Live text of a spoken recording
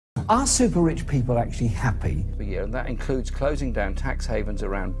Are super-rich people actually happy? Per year, and that includes closing down tax havens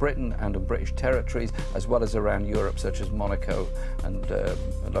around Britain and in British territories, as well as around Europe, such as Monaco and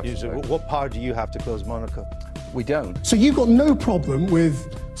Luxembourg. What power do you have to close Monaco? We don't. So you've got no problem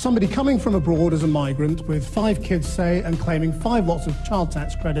with somebody coming from abroad as a migrant with 5 kids, say, and claiming 5 lots of child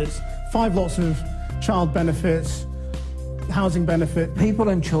tax credits, 5 lots of child benefits, housing benefit. People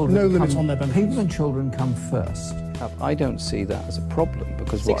and children. No limits on their benefits. People and children come first. I don't see that as a problem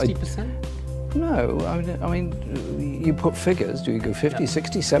because 60%? No, I mean, you put figures. Do you go 50,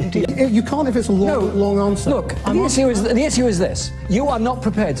 60, 70? You can't if it's a long answer. Look, the issue is this. You are not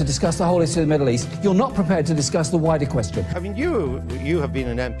prepared to discuss the whole issue of the Middle East. You're not prepared to discuss the wider question. I mean, you have been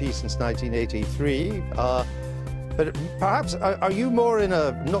an MP since 1983, but perhaps are you more in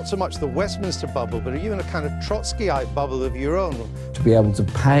a, not so much the Westminster bubble, but are you in a kind of Trotskyite bubble of your own? To be able to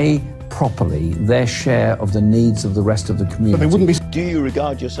pay properly their share of the needs of the rest of the community. But they wouldn't be... Do you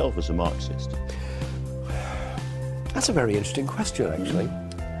regard yourself as a Marxist? That's a very interesting question, actually.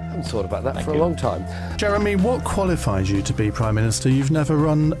 I haven't thought about that for a long time. Jeremy, what qualifies you to be Prime Minister? You've never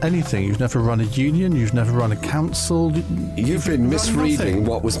run anything. You've never run a union. You've never run a council. You've been misreading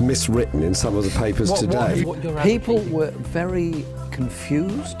what was miswritten in some of the papers today. People were very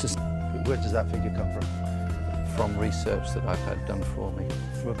confused. Where does that figure come from? From research that I've had done for me.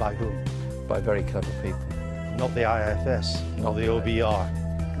 By whom? By very clever people. Not the IFS, not the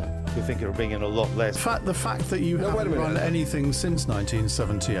OBR. We think it'll bring in a lot less. The fact that you haven't run anything since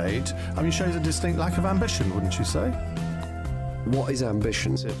 1978, I mean, shows a distinct lack of ambition, wouldn't you say? What is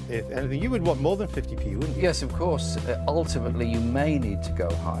ambition? If anything, you would want more than 50p, wouldn't you? Yes, of course. Ultimately, you may need to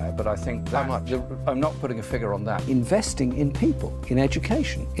go higher, but I think that much. I'm not putting a figure on that. Investing in people, in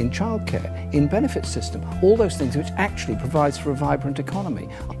education, in childcare, in benefit system, all those things which actually provides for a vibrant economy.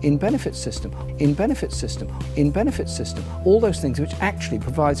 In benefit system, in benefit system, in benefit system, all those things which actually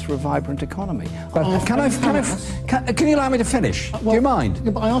provides for a vibrant economy. Can you allow me to finish? Do you mind?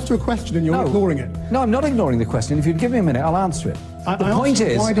 Yeah, but I asked you a question and you're ignoring it. No, I'm not ignoring the question. If you'd give me a minute, I'll answer it.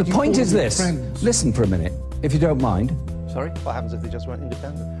 The point is this. Listen for a minute, if you don't mind. Sorry? What happens if they just went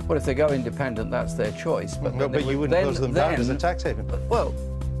independent? Well, if they go independent, that's their choice. But you wouldn't close them down as a tax haven. Well,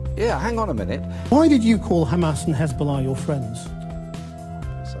 yeah, hang on a minute. Why did you call Hamas and Hezbollah your friends?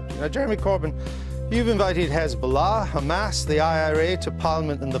 Now, Jeremy Corbyn, you've invited Hezbollah, Hamas, the IRA to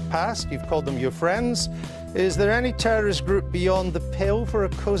Parliament in the past. You've called them your friends. Is there any terrorist group beyond the pale for a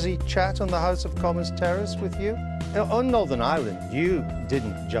cosy chat on the House of Commons terrace with you? On Northern Ireland, you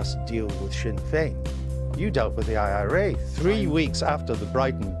didn't just deal with Sinn Féin. You dealt with the IRA 3 weeks after the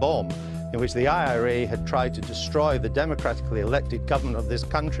Brighton bomb, in which the IRA had tried to destroy the democratically elected government of this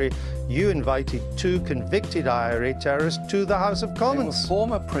country. You invited 2 convicted IRA terrorists to the House of Commons. They were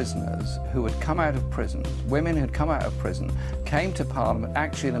former prisoners who had come out of prison, women who had come out of prison, came to Parliament,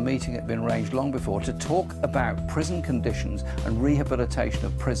 actually in a meeting that had been arranged long before, to talk about prison conditions and rehabilitation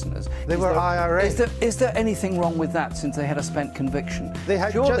of prisoners. They were IRA. Is there anything wrong with that since they had a spent conviction? They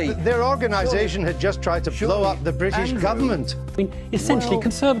had their organisation had just tried to blow up the British government. I mean, essentially,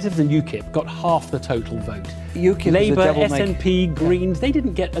 Conservatives and UKIP got half the total vote. UKIP Labour, SNP, Greens, they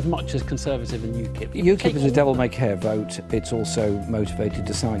didn't get as much as Conservative and UKIP. UKIP is a devil-may-care vote. It's also motivated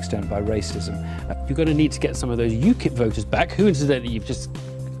to some extent by racism. You're going to need to get some of those UKIP voters back, who incidentally you've just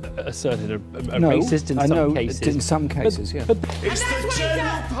asserted are racist in some cases. In some cases, yeah. And that's what he's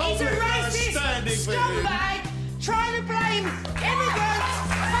done. He's a racist scumbag trying to blame immigrants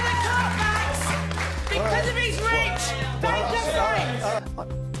for the cutbacks because of his rich bank of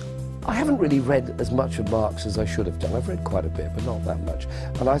rights. I haven't really read as much of Marx as I should have done. I've read quite a bit, but not that much.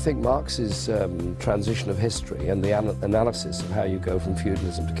 And I think Marx's transition of history and the analysis of how you go from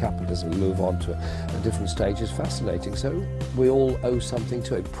feudalism to capitalism and move on to a different stage is fascinating. So we all owe something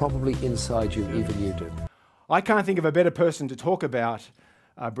to it, probably inside you, even you do. I can't think of a better person to talk about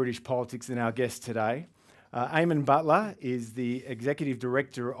British politics than our guest today. Eamonn Butler is the Executive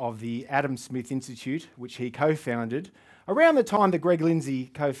Director of the Adam Smith Institute, which he co-founded around the time that Greg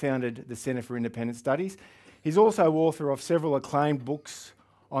Lindsay co-founded the Centre for Independent Studies. He's also author of several acclaimed books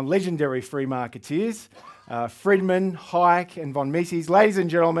on legendary free marketeers, Friedman, Hayek and von Mises. Ladies and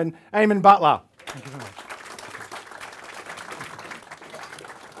gentlemen, Eamonn Butler. Thank you very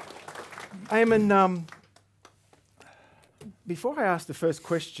much. Eamonn, before I ask the first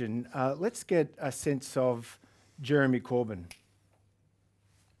question, let's get a sense of Jeremy Corbyn.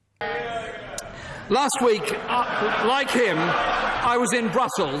 Last week, like him, I was in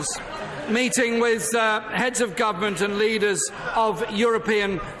Brussels meeting with heads of government and leaders of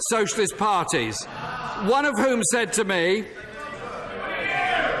European socialist parties, one of whom said to me,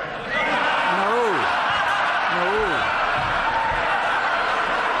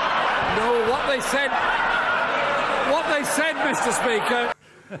 said, Mr. Speaker.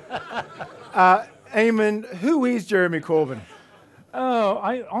 Eamonn, who is Jeremy Corbyn? Oh,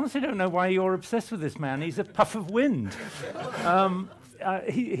 I honestly don't know why you're obsessed with this man. He's a puff of wind.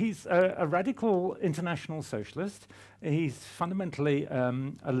 He's a radical international socialist. He's fundamentally a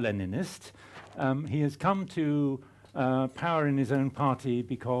Leninist. He has come to power in his own party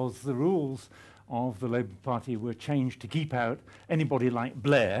because the rules of the Labour Party were changed to keep out anybody like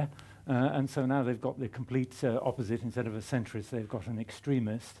Blair. And so now they've got the complete opposite. Instead of a centrist, they've got an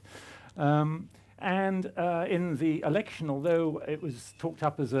extremist. And in the election, although it was talked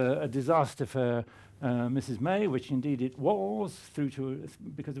up as a disaster for Mrs. May, which indeed it was,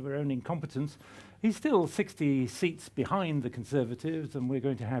 because of her own incompetence, he's still 60 seats behind the Conservatives, and we're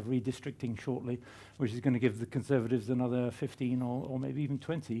going to have redistricting shortly, which is going to give the Conservatives another 15 or maybe even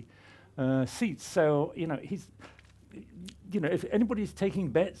 20 seats. So, if anybody's taking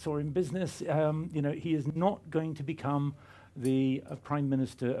bets or in business, he is not going to become the Prime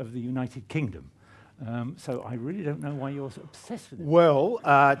Minister of the United Kingdom. So I really don't know why you're so obsessed with it. Well,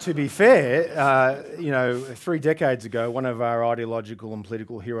 to be fair, 3 decades ago, one of our ideological and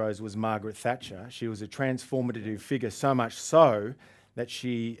political heroes was Margaret Thatcher. She was a transformative figure, so much so that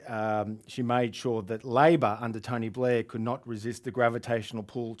she made sure that Labor under Tony Blair could not resist the gravitational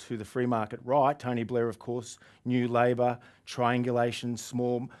pull to the free market right. Tony Blair, of course, knew Labor, triangulation,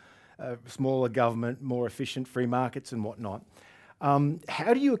 smaller government, more efficient free markets and whatnot.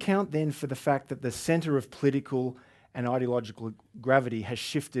 How do you account then for the fact that the centre of political and ideological gravity has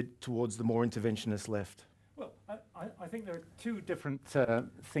shifted towards the more interventionist left? Well, I think there are two different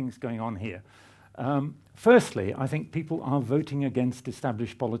things going on here. Firstly, I think people are voting against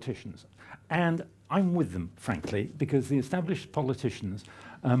established politicians. And I'm with them, frankly, because the established politicians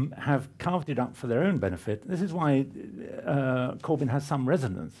have carved it up for their own benefit. This is why Corbyn has some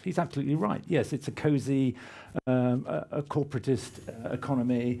resonance. He's absolutely right. Yes, it's a cosy, a corporatist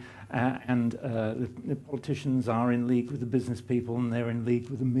economy, and the politicians are in league with the business people, and they're in league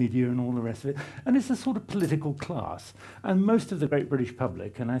with the media and all the rest of it. And it's a sort of political class. And most of the great British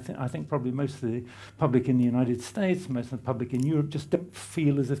public, and I think probably most of the public in the United States, most of the public in Europe, just don't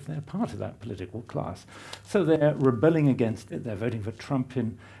feel as if they're part of that political class. So they're rebelling against it. They're voting for Trump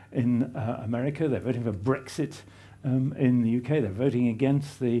in America. They're voting for Brexit in the UK. They're voting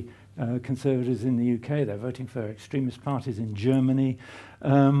against the Conservatives in the UK. They're voting for extremist parties in Germany.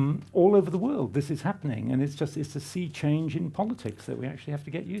 All over the world, this is happening, and it's a sea change in politics that we actually have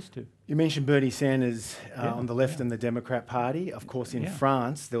to get used to. You mentioned Bernie Sanders on the left and the Democrat Party. Of course, in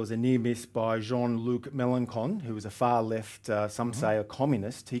France, there was a near miss by Jean-Luc Mélenchon, who was a far left, some say a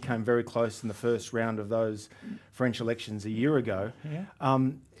communist. He came very close in the first round of those French elections a year ago.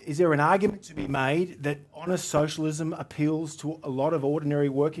 Is there an argument to be made that honest socialism appeals to a lot of ordinary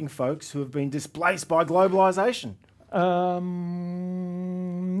working folks who have been displaced by globalisation?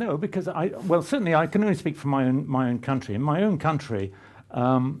 No, because certainly I can only speak for my own country. In my own country,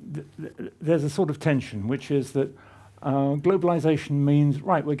 there's a sort of tension, which is that globalisation means,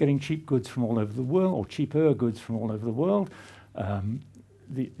 right, we're getting cheap goods from all over the world, or cheaper goods from all over the world.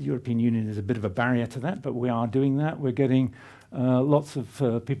 The European Union is a bit of a barrier to that, but we are doing that. We're getting lots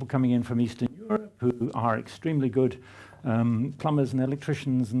of people coming in from Eastern Europe who are extremely good plumbers and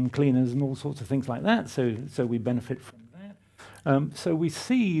electricians and cleaners and all sorts of things like that. So we benefit from that. So we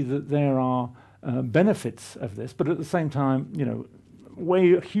see that there are benefits of this, but at the same time,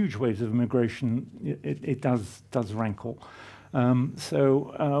 huge waves of immigration, it does rankle.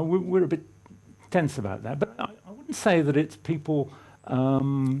 So we're a bit tense about that. But I wouldn't say that it's people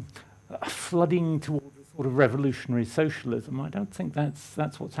flooding towards a sort of revolutionary socialism. I don't think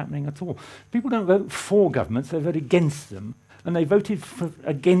that's what's happening at all. People don't vote for governments, they vote against them. And they voted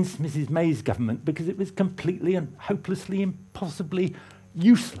against Mrs. May's government because it was completely and hopelessly, impossibly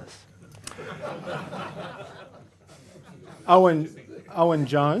useless. Owen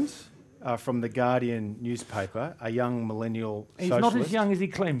Jones from the Guardian newspaper, a young millennial socialist. He's not as young as he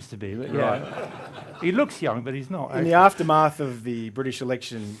claims to be, but yeah. He looks young, but he's not. In the aftermath of the British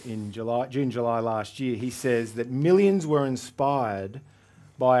election in June, July last year, he says that millions were inspired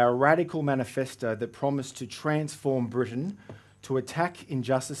by a radical manifesto that promised to transform Britain, to attack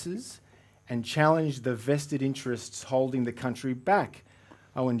injustices and challenge the vested interests holding the country back.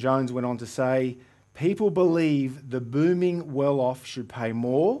 Owen Jones went on to say, people believe the booming well-off should pay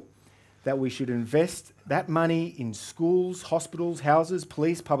more, that we should invest that money in schools, hospitals, houses,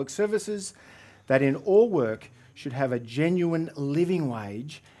 police, public services, that in all work should have a genuine living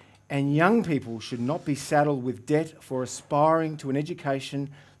wage, and young people should not be saddled with debt for aspiring to an education,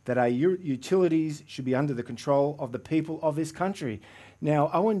 that our utilities should be under the control of the people of this country.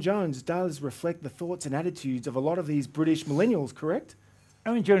 Now, Owen Jones does reflect the thoughts and attitudes of a lot of these British millennials, correct?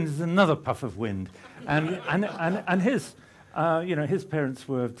 Owen Jones is another puff of wind, and his, you know, his parents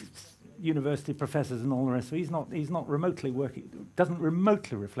were university professors and all the rest. So he's not remotely working. Doesn't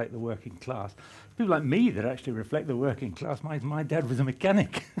remotely reflect the working class. People like me that actually reflect the working class. My dad was a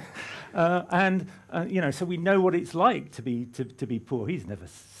mechanic, you know, so we know what it's like to be poor. He's never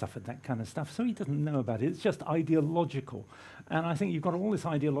suffered that kind of stuff, so he doesn't know about it. It's just ideological, and I think you've got all this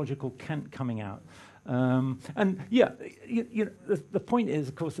ideological cant coming out. And yeah, you know, the point is,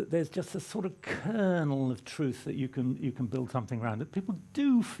 of course, that there's just a sort of kernel of truth that you can build something around. That people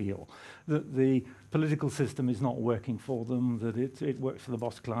do feel that the political system is not working for them, that it works for the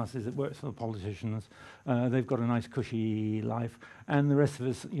boss classes, it works for the politicians. They've got a nice cushy life, and the rest of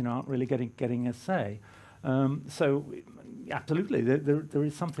us, you know, aren't really getting a say. So, absolutely, there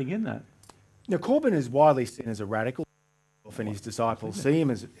is something in that. Now, Corbyn is widely seen as a radical, and his disciples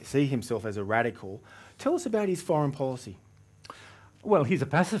see himself as a radical. Tell us about his foreign policy. Well, he's a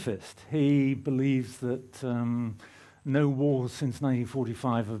pacifist. He believes that no wars since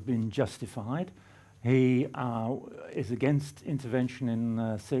 1945 have been justified. He is against intervention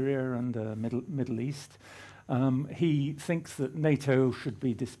in Syria and Middle East. He thinks that NATO should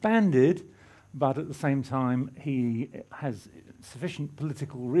be disbanded, but at the same time he has sufficient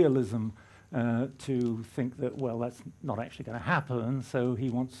political realism to think that, well, that's not actually going to happen, so he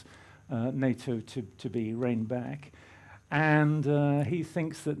wants NATO to be reined back. And he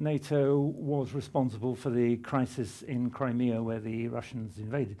thinks that NATO was responsible for the crisis in Crimea where the Russians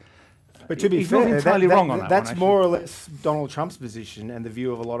invaded. But to be fair, that's more or less Donald Trump's position and the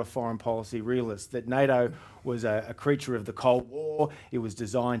view of a lot of foreign policy realists, that NATO was a creature of the Cold War. It was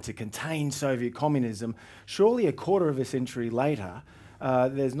designed to contain Soviet communism. Surely a quarter of a century later,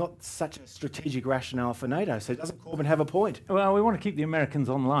 there's not such a strategic rationale for NATO. So doesn't Corbyn have a point? Well, we want to keep the Americans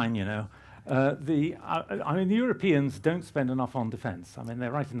online, you know. I mean, the Europeans don't spend enough on defence. I mean,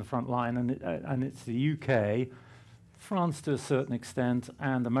 they're right in the front line, and it's the UK, France to a certain extent,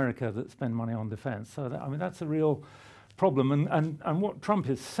 and America that spend money on defence. So, I mean, that's a real problem. And what Trump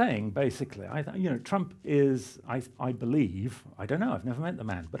is saying, basically, you know, Trump is, I believe, I don't know, I've never met the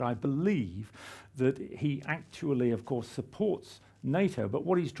man, but I believe that he actually, of course, supports NATO. But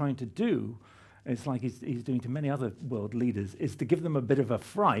what he's trying to do, it's like he's doing to many other world leaders, is to give them a bit of a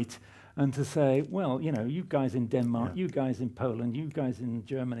fright and to say, well, you know, you guys in Denmark, you guys in Poland, you guys in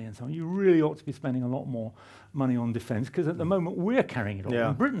Germany and so on, you really ought to be spending a lot more money on defence, because at the moment we're carrying it all,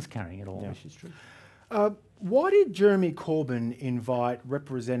 and Britain's carrying it all, which is true. Why did Jeremy Corbyn invite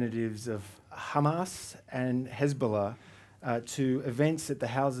representatives of Hamas and Hezbollah to events at the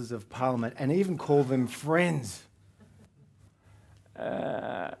Houses of Parliament and even call them friends?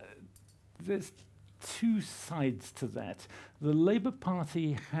 There's two sides to that. The Labour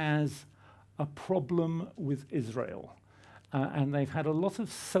Party has a problem with Israel, and they've had a lot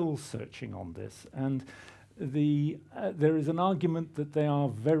of soul-searching on this. And there is an argument that they are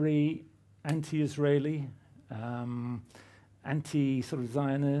very anti-Israeli, anti-sort of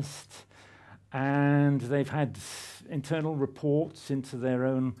Zionist, and they've had internal reports into their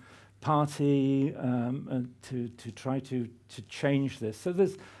own party to try to change this. So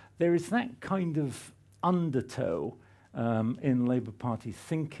there is that kind of undertow in Labour Party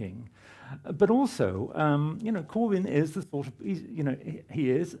thinking. But also, you know, Corbyn is the sort of, you know,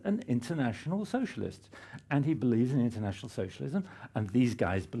 he is an international socialist, and he believes in international socialism, and these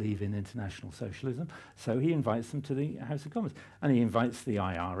guys believe in international socialism, so he invites them to the House of Commons, and he invites the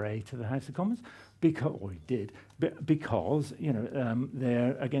IRA to the House of Commons, or he did, because, you know,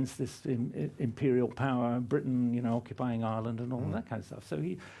 they're against this imperial power, Britain, you know, occupying Ireland and all that kind of stuff. So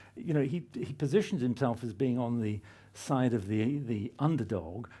he, you know, he positions himself as being on the side of the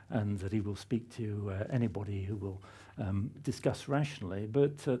underdog, and that he will speak to anybody who will discuss rationally.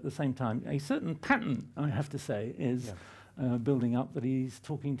 But at the same time, a certain pattern, I have to say, is building up, that he's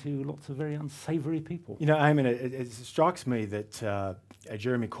talking to lots of very unsavoury people. You know, Eamonn, it strikes me that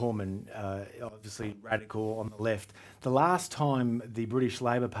Jeremy Corbyn, obviously radical on the left, the last time the British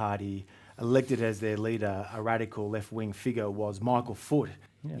Labour Party elected as their leader a radical left-wing figure was Michael Foot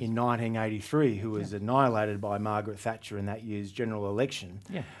in 1983, who was annihilated by Margaret Thatcher in that year's general election.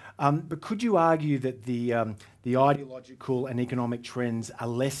 But could you argue that the ideological and economic trends are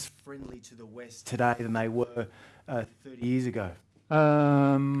less friendly to the West today than they were 30 years ago?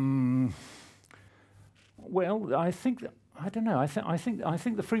 Well, I think that, I don't know. I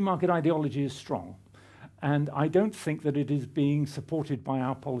think the free market ideology is strong, And I don't think that it is being supported by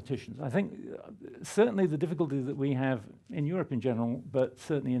our politicians. I think certainly the difficulty that we have in Europe in general, but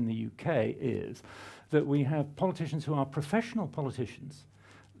certainly in the UK, is that we have politicians who are professional politicians.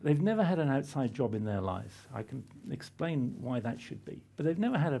 They've never had an outside job in their lives. I can explain why that should be. But they've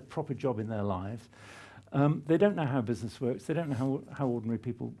never had a proper job in their lives. They don't know how business works. They don't know how ordinary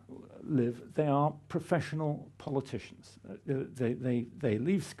people live. They are professional politicians. They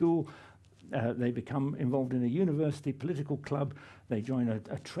leave school. They become involved in a university political club. They join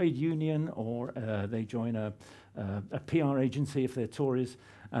a trade union, or they join a PR agency if they're Tories,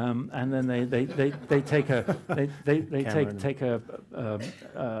 and then they take a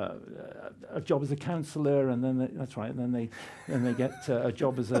job as a councillor, and then that's right, and then they get a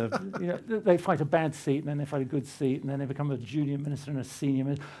job as a they fight a bad seat, and then they fight a good seat, and then they become a junior minister and a senior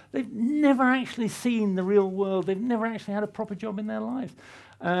minister. They've never actually seen the real world. They've never actually had a proper job in their lives.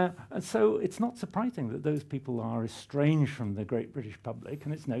 And so it's not surprising that those people are estranged from the great British public,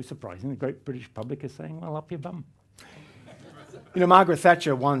 and it's no surprising the great British public is saying, well, up your bum. You know, Margaret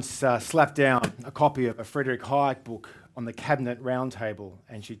Thatcher once slapped down a copy of a Frederick Hayek book on the Cabinet Roundtable,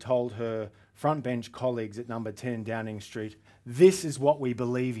 and she told her front bench colleagues at number 10 Downing Street, "This is what we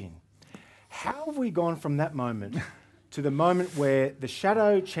believe in." How have we gone from that moment to the moment where the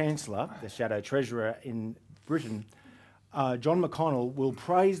shadow chancellor, the shadow treasurer in Britain, John McConnell, will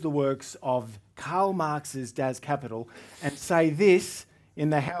praise the works of Karl Marx's Das Kapital and say this in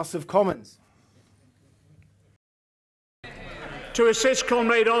the House of Commons? To assist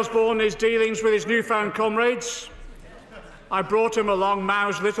Comrade Osborne in his dealings with his newfound comrades, I brought him along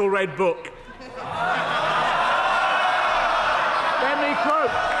Mao's little red book. Let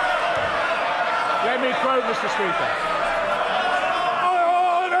me quote, Mr. Speaker.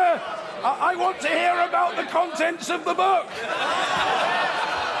 I want to hear about the contents of the book.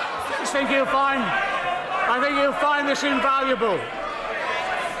 I think you'll find this invaluable.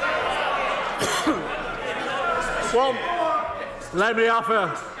 Well, let me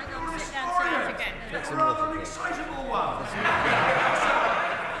offer.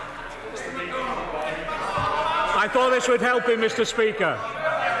 I thought this would help him, Mr. Speaker.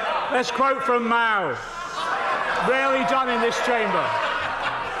 Let's quote from Mao. Rarely done in this chamber.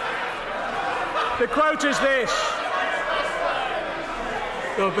 The quote is this.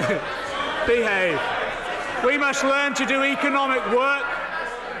 Behave. We must learn to do economic work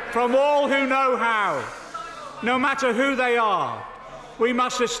from all who know how, no matter who they are. We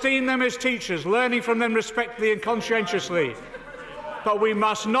must esteem them as teachers, learning from them respectfully and conscientiously. But we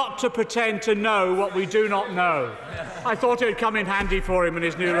must not to pretend to know what we do not know. I thought it would come in handy for him in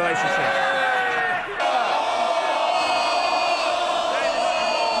his new relationship.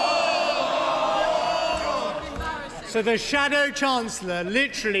 So the Shadow Chancellor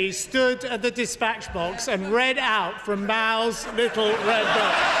literally stood at the dispatch box and read out from Mao's little red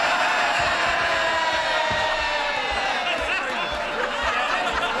book.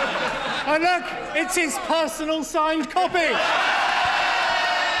 And look, it's his personal signed copy.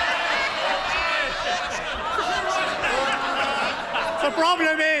 The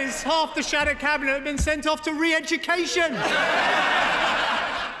problem is, half the Shadow Cabinet have been sent off to re-education.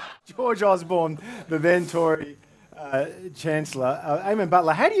 George Osborne, the then Tory Chancellor. Eamonn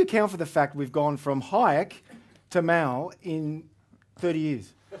Butler, how do you account for the fact we've gone from Hayek to Mao in 30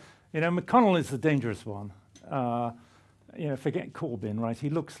 years? You know, McConnell is the dangerous one. You know, forget Corbyn, right? He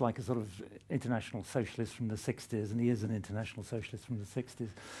looks like a sort of international socialist from the 60s, and he is an international socialist from the 60s.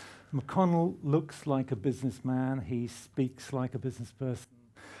 McConnell looks like a businessman. He speaks like a business person.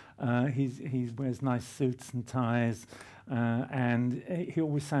 He wears nice suits and ties, and he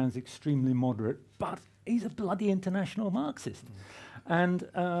always sounds extremely moderate, but he's a bloody international Marxist. And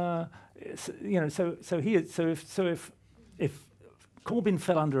you know, so if Corbyn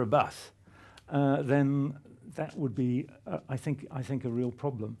fell under a bus, then that would be, I think, a real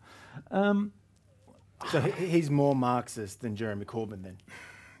problem. So he's more Marxist than Jeremy Corbyn, then?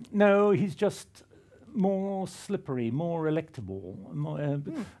 No, he's just more slippery, more electable, more,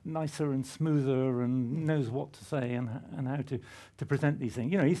 nicer and smoother, and knows what to say and how to present these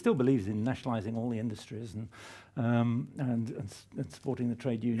things. You know, he still believes in nationalising all the industries and supporting the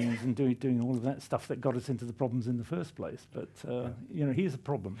trade unions and doing all of that stuff that got us into the problems in the first place. But you know, he's a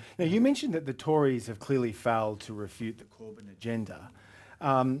problem. Now, you mentioned that the Tories have clearly failed to refute the Corbyn agenda.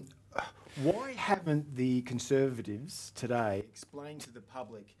 Why haven't the Conservatives today explained to the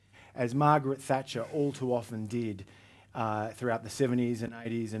public, as Margaret Thatcher all too often did throughout the 70s and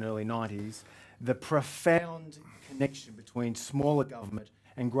 80s and early 90s, the profound connection between smaller government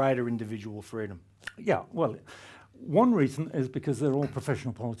and greater individual freedom? Yeah, well, One reason is because they're all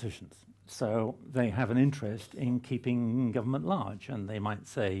professional politicians. So they have an interest in keeping government large, and they might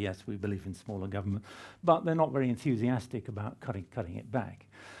say, yes, we believe in smaller government, but they're not very enthusiastic about cutting it back.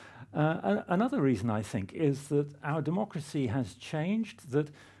 Another reason, I think, is that our democracy has changed, that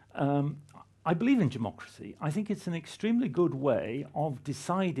I believe in democracy. I think it's an extremely good way of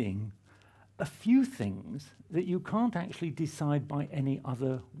deciding a few things that you can't actually decide by any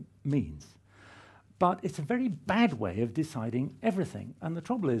other means. But it's a very bad way of deciding everything. And the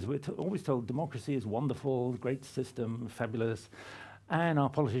trouble is, we're always told democracy is wonderful, great system, fabulous, and our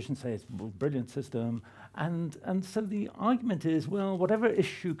politicians say it's a brilliant system. And so the argument is, well, whatever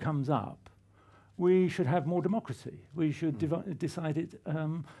issue comes up, we should have more democracy. We should decide it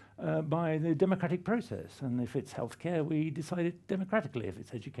by the democratic process. And if it's healthcare, we decide it democratically. If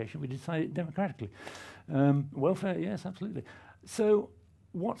it's education, we decide it democratically. Welfare, yes, absolutely. So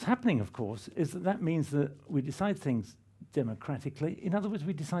what's happening, of course, is that means that we decide things democratically. In other words,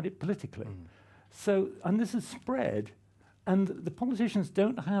 we decide it politically. So, and this is spread, and the politicians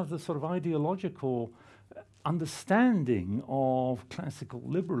don't have the sort of ideological understanding of classical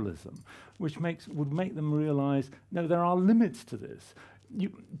liberalism, which would make them realize, no, there are limits to this.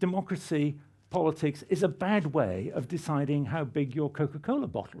 Democracy, politics is a bad way of deciding how big your Coca-Cola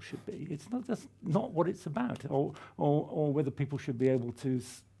bottle should be. It's not just not what it's about, or whether people should be able to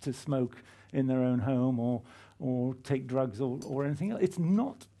smoke in their own home or take drugs or anything else. It's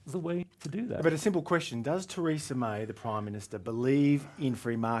not the way to do that. But a simple question, does Theresa May, the Prime Minister, believe in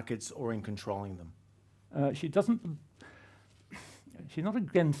free markets or in controlling them? She doesn't. She's not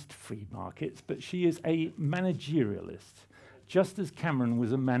against free markets, but she is a managerialist, just as Cameron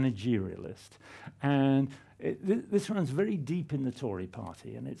was a managerialist. And this runs very deep in the Tory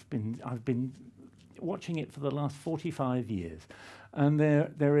party, and I've been watching it for the last 45 years. And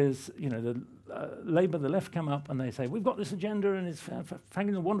there is, the Labour, the left come up and they say, we've got this agenda and it's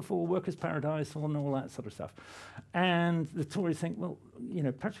finding a wonderful workers' paradise and all that sort of stuff. And the Tories think, well,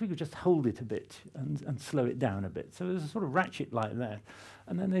 perhaps we could just hold it a bit and slow it down a bit. So there's a sort of ratchet like that.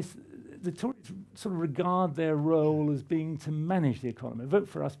 And then the Tories sort of regard their role as being to manage the economy. Vote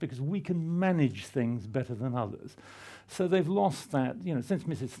for us because we can manage things better than others. So they've lost that, since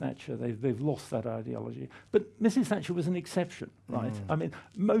Mrs. Thatcher, they've lost that ideology. But Mrs. Thatcher was an exception, right? I mean,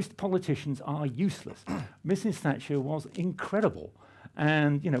 most politicians are useless. Mrs. Thatcher was incredible.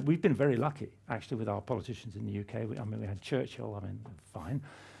 And, we've been very lucky, actually, with our politicians in the UK. We had Churchill, fine.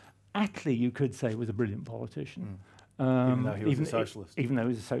 Attlee, you could say, was a brilliant politician. Even though he was a socialist. Even though he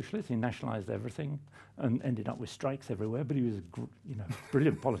was a socialist, he nationalised everything and ended up with strikes everywhere, but he was a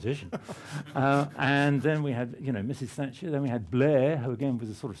brilliant politician. And then we had, Mrs. Thatcher, then we had Blair, who again was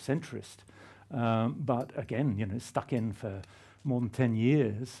a sort of centrist, but again, stuck in for more than 10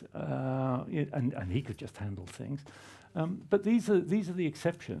 years, and he could just handle things. But these are the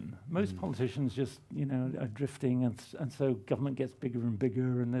exception. Most politicians just are drifting, and so government gets bigger and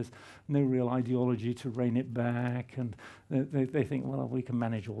bigger, and there's no real ideology to rein it back, and they think, well, we can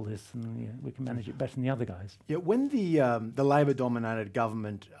manage all this, and we can manage it better than the other guys. Yeah, when the Labour-dominated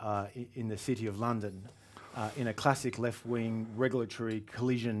government in the City of London, in a classic left-wing regulatory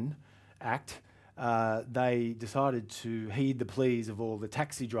collision act, they decided to heed the pleas of all the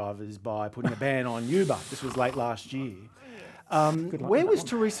taxi drivers by putting a ban on Uber. This was late last year. Where was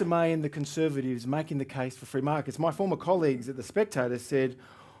Theresa May and the Conservatives making the case for free markets? My former colleagues at The Spectator said,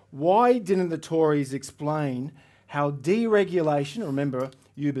 why didn't the Tories explain how deregulation, remember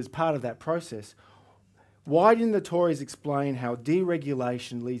Uber's part of that process, why didn't the Tories explain how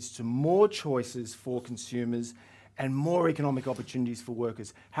deregulation leads to more choices for consumers and more economic opportunities for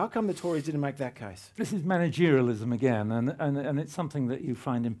workers? How come the Tories didn't make that case? This is managerialism again, and it's something that you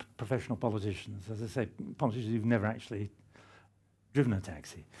find in professional politicians. As I say, politicians who've never actually driven a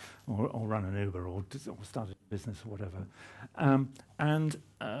taxi or run an Uber or started a business or whatever.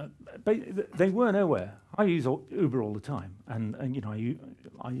 They were nowhere. I use Uber all the time, and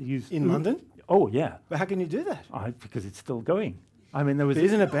I use in London. Oh yeah. But how can you do that? Because it's still going. There was. But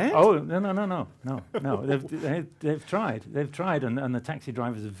isn't it banned? Oh no! They've tried, and the taxi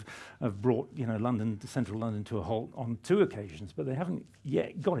drivers have brought central London to a halt on 2 occasions, but they haven't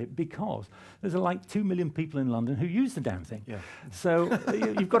yet got it because there's like 2 million people in London who use the damn thing. Yeah. So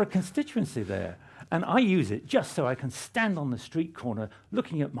you've got a constituency there. And I use it just so I can stand on the street corner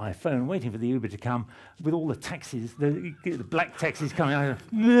looking at my phone, waiting for the Uber to come with all the taxis, the black taxis coming out.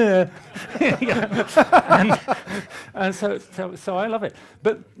 and so I love it.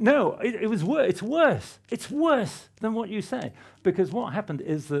 But no, it's worse. It's worse than what you say. Because what happened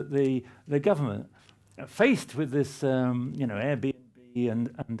is that the government, faced with this Airbnb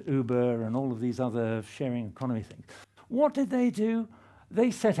and Uber and all of these other sharing economy things. What did they do?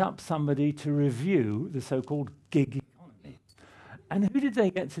 They set up somebody to review the so-called gig economy. And who did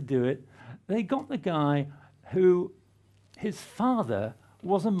they get to do it? They got the guy who, his father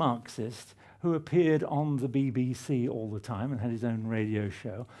was a Marxist who appeared on the BBC all the time and had his own radio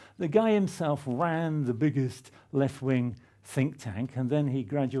show. The guy himself ran the biggest left-wing think tank, and then he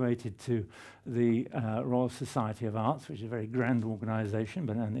graduated to the Royal Society of Arts, which is a very grand organisation,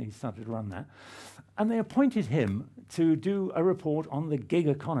 but then he started to run that. And they appointed him to do a report on the gig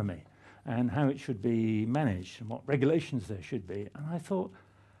economy and how it should be managed and what regulations there should be. And I thought,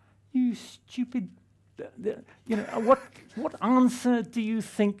 you stupid, you know, what answer do you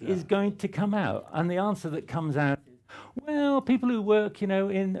think is going to come out? And the answer that comes out is, well, people who work, you know,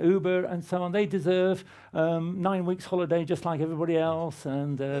 in Uber and so on, they deserve 9 weeks holiday just like everybody else,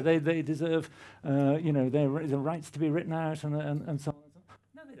 and they deserve, you know, their rights to be written out and so on.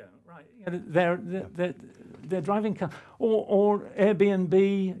 No, they don't. Right? You know, they're driving cars or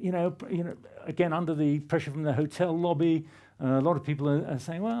Airbnb. You know, again under the pressure from the hotel lobby. A lot of people are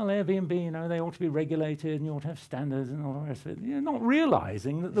saying, well, Airbnb, you know, they ought to be regulated and you ought to have standards and all the rest of it. You're not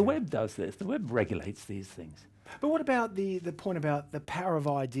realising that the web does this. The web regulates these things. But what about the point about the power of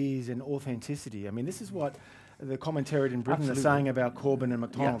ideas and authenticity? I mean, this is what the commentariat in Britain are saying about Corbyn and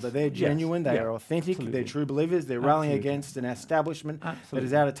McDonald, that they're genuine, they are authentic, they're true believers, they're rallying against an establishment that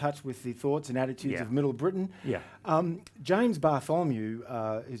is out of touch with the thoughts and attitudes of Middle Britain. James Bartholomew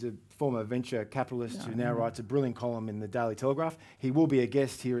is a former venture capitalist who now writes a brilliant column in the Daily Telegraph. He will be a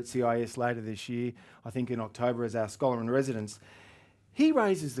guest here at CIS later this year, I think in October, as our scholar in residence. He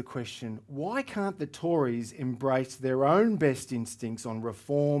raises the question, why can't the Tories embrace their own best instincts on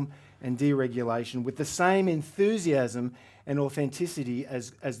reform and deregulation with the same enthusiasm and authenticity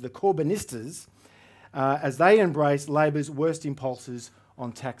as the Corbynistas, as they embrace Labor's worst impulses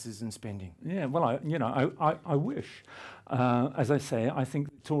on taxes and spending? Yeah, well, I wish. As I say, I think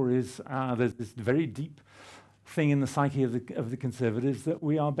the Tories, there's this very deep thing in the psyche of the Conservatives that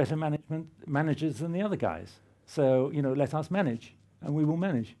we are better managers than the other guys. So, you know, let us manage, and we will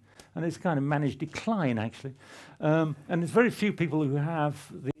manage. And it's kind of managed decline, actually. And there's very few people who have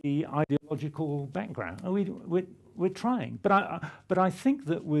the ideological background. We're trying. But I think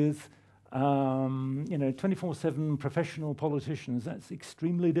that with, you know, 24/7 professional politicians, that's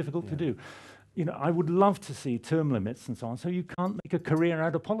extremely difficult to do. You know, I would love to see term limits and so on, so you can't make a career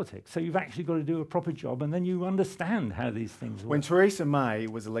out of politics. So you've actually got to do a proper job, and then you understand how these things work. When Theresa May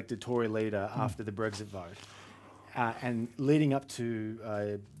was elected Tory leader after the Brexit vote, and leading up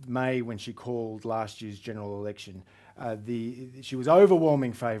to May, when she called last year's general election, she was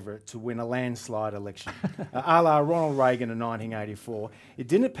overwhelming favourite to win a landslide election, a la Ronald Reagan in 1984. It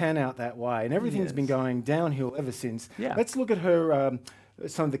didn't pan out that way, and everything's been going downhill ever since. Let's look at her,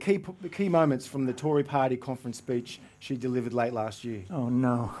 some of the key moments from the Tory party conference speech she delivered late last year. Oh,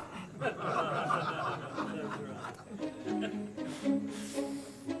 no.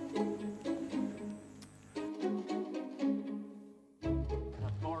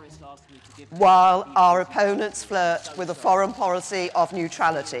 While our opponents flirt with a foreign policy of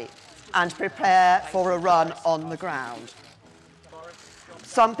neutrality and prepare for a run on the ground.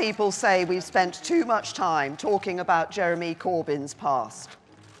 Some people say we've spent too much time talking about Jeremy Corbyn's past.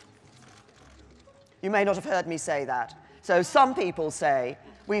 You may not have heard me say that. So some people say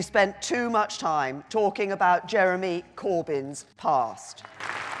we've spent too much time talking about Jeremy Corbyn's past.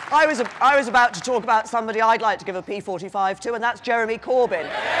 I was about to talk about somebody I'd like to give a P45 to, and that's Jeremy Corbyn.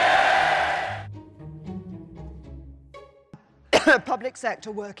 Public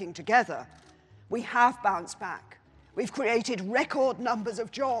sector working together, we have bounced back. We've created record numbers of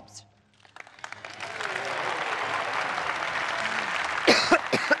jobs.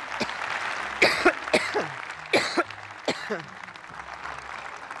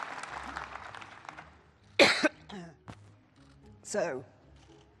 So,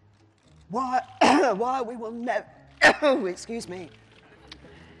 while we will never, excuse me,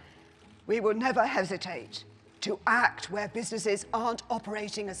 we will never hesitate to act where businesses aren't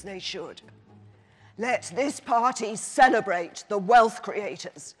operating as they should. Let this party celebrate the wealth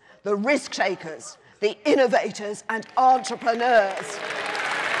creators, the risk takers, the innovators and entrepreneurs.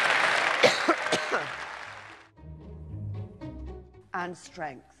 And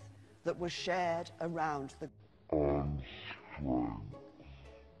strength that was shared around the...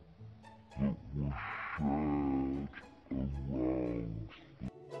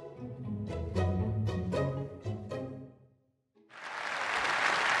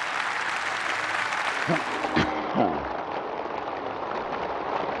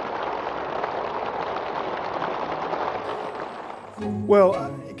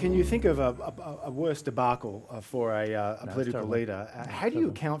 Well, can you think of a worse debacle for a political leader? How do you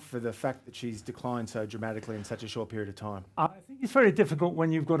account for the fact that she's declined so dramatically in such a short period of time? I think it's very difficult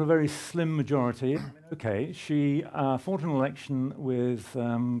when you've got a very slim majority. Okay, she fought an election with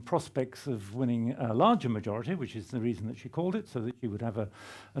prospects of winning a larger majority, which is the reason that she called it, so that she would have a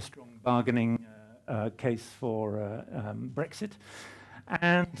strong bargaining case for Brexit.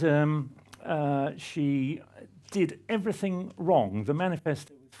 And she did everything wrong. The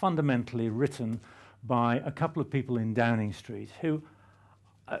manifesto was fundamentally written by a couple of people in Downing Street who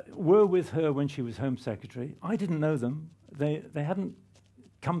were with her when she was Home Secretary. I didn't know them. They hadn't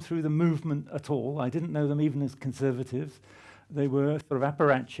come through the movement at all. I didn't know them even as Conservatives. They were sort of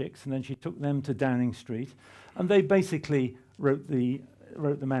apparatchiks, and then she took them to Downing Street, and they basically wrote the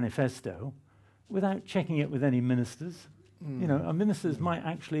manifesto without checking it with any ministers. You know, ministers might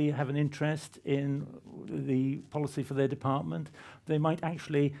actually have an interest in the policy for their department. They might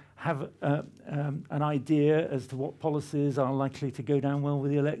actually have an idea as to what policies are likely to go down well with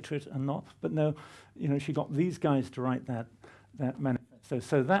the electorate and not. But no, you know, she got these guys to write that manifesto.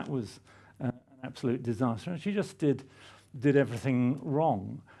 So that was an absolute disaster. And she just did everything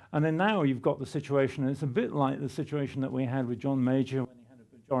wrong. And then now you've got the situation, and it's a bit like the situation that we had with John Major when he had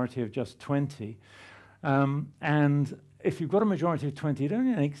a majority of just 20. And if you've got a majority of 20, it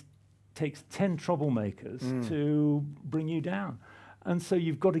only takes 10 troublemakers to bring you down. And so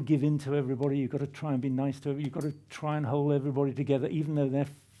you've got to give in to everybody. You've got to try and be nice to everybody. You've got to try and hold everybody together, even though they're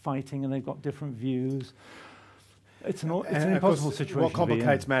fighting and they've got different views. It's an impossible situation. What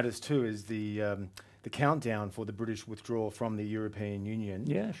complicates matters too is the countdown for the British withdrawal from the European Union.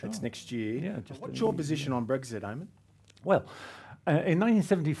 Yeah, sure. It's next year. Yeah, what's your position on Brexit, Eamonn? Well, in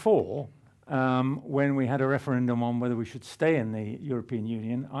 1974, when we had a referendum on whether we should stay in the European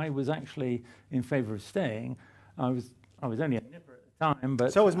Union, I was actually in favour of staying. I was only a nipper at the time,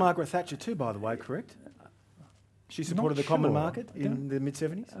 but so was Margaret Thatcher too, by the way, correct? She supported the common market in the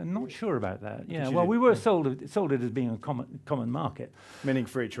mid-70s? I'm not sure about that. Yeah, well, we were sold it as being a common market. Meaning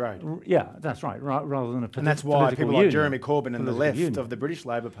free trade. Yeah, that's right, rather than a and that's why people like Jeremy Corbyn and the left of the British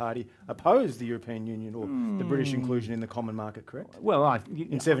Labour Party opposed the European Union or the British inclusion in the common market, correct? Well,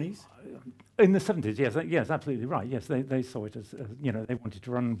 in 70s? In the 70s, yes, absolutely right. Yes, they saw it as, you know, they wanted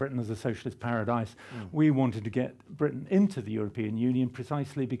to run Britain as a socialist paradise. We wanted to get Britain into the European Union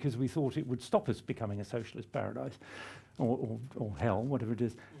precisely because we thought it would stop us becoming a socialist paradise, or hell, whatever it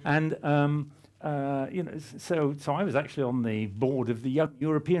is. And you know, so I was actually on the board of the Young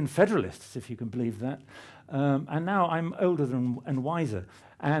European Federalists, if you can believe that. And now I'm older and wiser.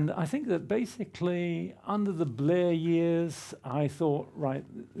 And I think that basically under the Blair years, I thought, right,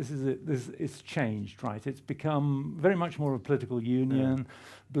 this is it. It's changed, right? It's become very much more of a political union. Yeah.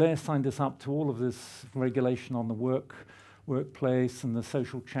 Blair signed us up to all of this regulation on the workplace and the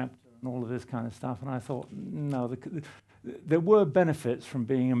social chapter and all of this kind of stuff. And I thought, no, there were benefits from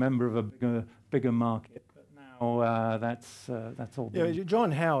being a member of a bigger market. That's all. Yeah,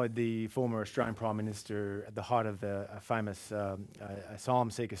 John Howard, the former Australian Prime Minister, at the height of the famous asylum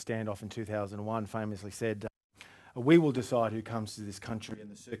seeker standoff in 2001, famously said, "We will decide who comes to this country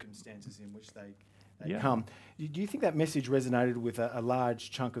and the circumstances in which they come." Do you think that message resonated with a large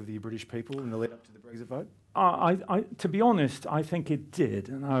chunk of the British people in the lead up to the Brexit vote? To be honest, I think it did,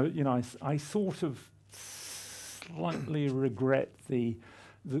 and I sort of slightly regret the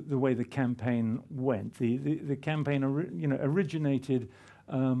way the campaign went. The campaign originated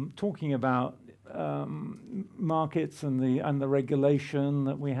talking about markets and the regulation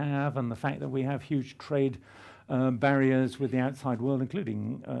that we have and the fact that we have huge trade barriers with the outside world,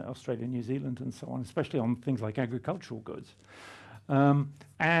 including Australia, New Zealand and so on, especially on things like agricultural goods.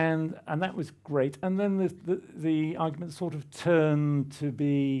 And that was great. And then the argument sort of turned to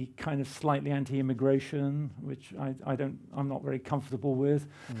be kind of slightly anti-immigration, which I'm not very comfortable with.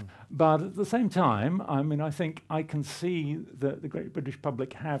 But at the same time, I mean, I think I can see that the great British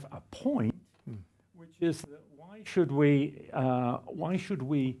public have a point, which is that why should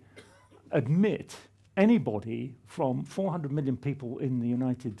we admit anybody from 400 million people in the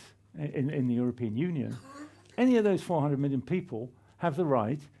European Union, any of those 400 million people have the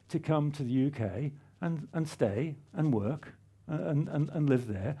right to come to the UK and stay and work and live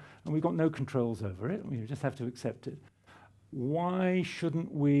there, and we've got no controls over it. We just have to accept it. Why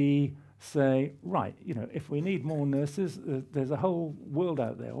shouldn't we say, right, you know, if we need more nurses, there's a whole world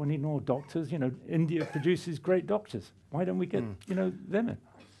out there. We need more doctors. You know, India produces great doctors. Why don't we get them in?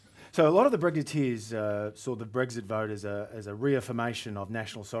 So a lot of the Brexiteers saw the Brexit vote as a reaffirmation of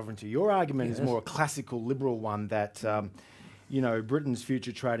national sovereignty. Your argument is more a classical liberal one that you know, Britain's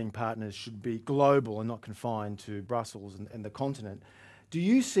future trading partners should be global and not confined to Brussels and the continent. Do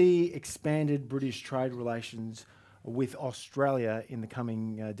you see expanded British trade relations with Australia in the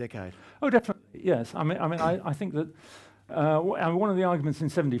coming decade? Oh, definitely, yes. I think that one of the arguments in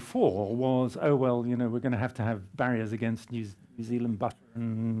 '74 was, oh, well, you know, we're going to have barriers against New Zealand butter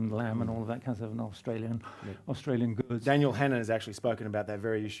and lamb and all of that kind of stuff, and Australian goods. Daniel Hannan has actually spoken about that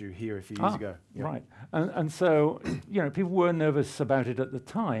very issue here a few years ago. Yep. Right. And so, you know, people were nervous about it at the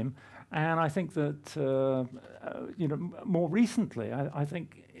time, and I think that, you know, more recently, I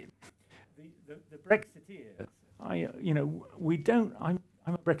think the Brexiteers, you know, I'm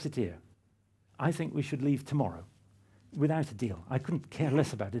a Brexiteer. I think we should leave tomorrow without a deal. I couldn't care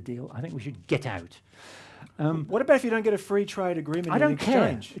less about a deal. I think we should get out. What about if you don't get a free trade agreement in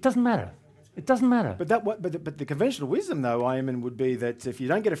exchange? Care. It doesn't matter. It doesn't matter. But the conventional wisdom, though, Eamonn, would be that if you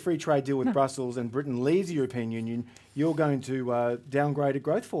don't get a free trade deal with Brussels and Britain leaves the European Union, you're going to downgrade a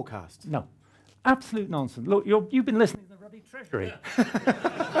growth forecast. No. Absolute nonsense. Look, you've been listening to the ruddy Treasury.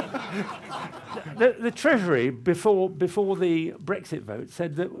 the Treasury, before the Brexit vote,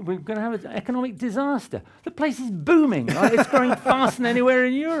 said that we're going to have an economic disaster. The place is booming. Right? It's growing faster than anywhere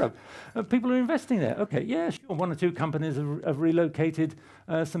in Europe. People are investing there. Okay, yeah, sure. One or two companies have relocated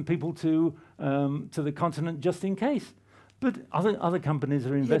some people to the continent just in case. But other companies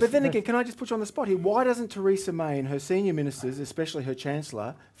are investing. Yeah, but then again, can I just put you on the spot here? Why doesn't Theresa May and her senior ministers, especially her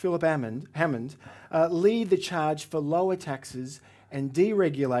Chancellor, Philip Hammond, lead the charge for lower taxes and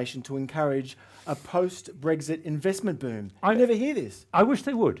deregulation to encourage a post-Brexit investment boom? I never hear this. I wish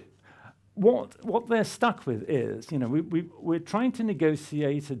they would. What they're stuck with is, you know, we're trying to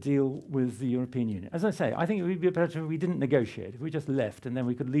negotiate a deal with the European Union. As I say, I think it would be better if we didn't negotiate, if we just left and then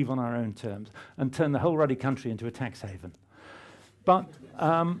we could leave on our own terms and turn the whole ruddy country into a tax haven. But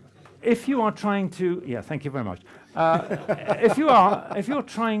if you are trying to, thank you very much. If you're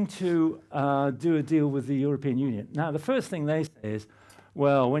trying to do a deal with the European Union, now the first thing they say is,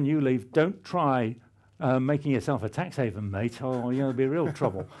 well, when you leave, don't try making yourself a tax haven, mate, or you'll be real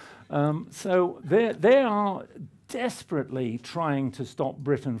trouble. So they are desperately trying to stop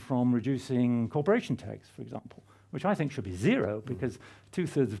Britain from reducing corporation tax, for example, which I think should be zero, because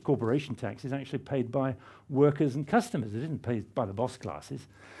 2/3 of corporation tax is actually paid by workers and customers. It isn't paid by the boss classes.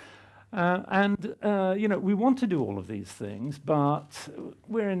 You know, we want to do all of these things, but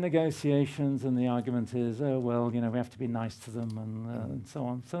we're in negotiations, and the argument is, oh, well, you know, we have to be nice to them and so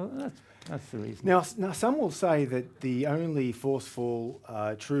on. So that's the reason. Now, some will say that the only forceful,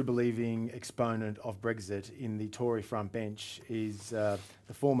 true-believing exponent of Brexit in the Tory front bench is the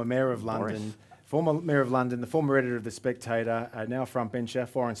former Mayor of London, the former editor of The Spectator, now front bencher,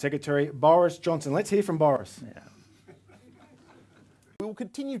 Foreign Secretary, Boris Johnson. Let's hear from Boris. Yeah. We will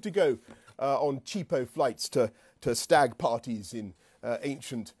continue to go on cheapo flights to stag parties in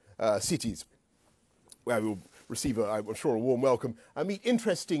ancient cities, where we'll receive, I'm sure, a warm welcome, and meet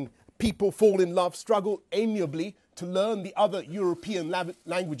interesting people, fall in love, struggle amiably to learn the other European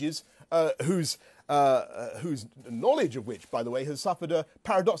languages, whose knowledge of which, by the way, has suffered a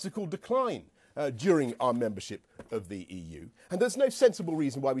paradoxical decline during our membership of the EU. And there's no sensible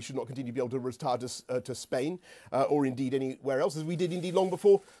reason why we should not continue to be able to retire to Spain or indeed anywhere else, as we did indeed long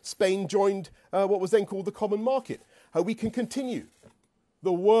before Spain joined what was then called the Common Market. We can continue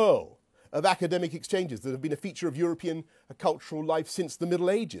the whirl of academic exchanges that have been a feature of European cultural life since the Middle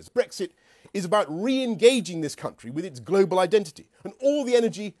Ages. Brexit is about re-engaging this country with its global identity and all the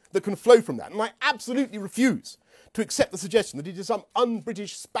energy that can flow from that. And I absolutely refuse to accept the suggestion that it is some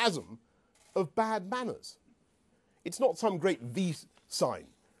un-British spasm of bad manners. It's not some great V sign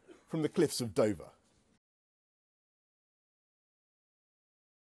from the cliffs of Dover.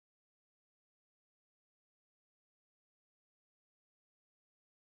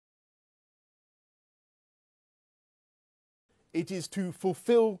 It is to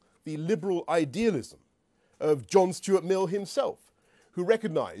fulfill the liberal idealism of John Stuart Mill himself, who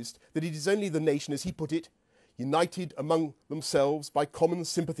recognised that it is only the nation, as he put it, united among themselves by common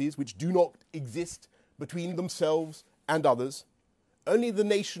sympathies which do not exist between themselves and others. Only the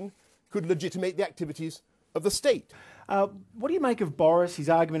nation could legitimate the activities of the state. What do you make of Boris, his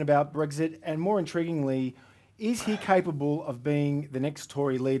argument about Brexit, and more intriguingly, is he capable of being the next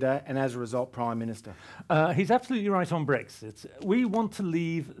Tory leader and as a result Prime Minister? He's absolutely right on Brexit. We want to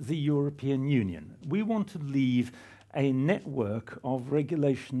leave the European Union. We want to leave a network of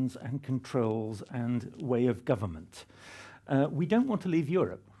regulations and controls and way of government. We don't want to leave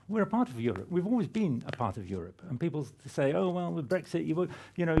Europe. We're a part of Europe. We've always been a part of Europe. And people say, oh, well, with Brexit,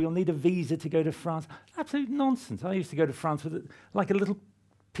 you'll need a visa to go to France. Absolute nonsense. I used to go to France with like a little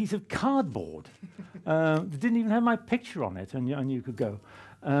piece of cardboard that didn't even have my picture on it, and you could go.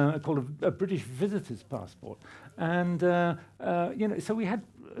 Called a British visitor's passport, and you know, so we had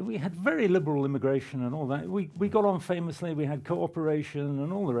very liberal immigration and all that. We got on famously. We had cooperation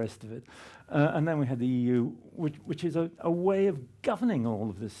and all the rest of it, and then we had the EU, which is a way of governing all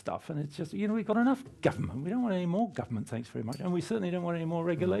of this stuff. And it's just, you know, we've got enough government. We don't want any more government, thanks very much. And we certainly don't want any more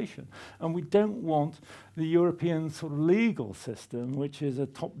regulation. And we don't want the European sort of legal system, which is a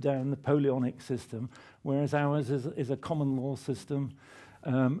top-down Napoleonic system, whereas ours is a common law system.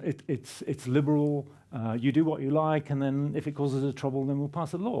 It's liberal. You do what you like, and then if it causes a trouble, then we'll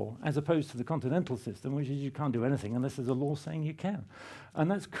pass a law, as opposed to the continental system, which is you can't do anything unless there's a law saying you can. And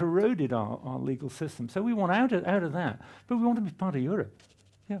that's corroded our legal system. So we want out of that, but we want to be part of Europe.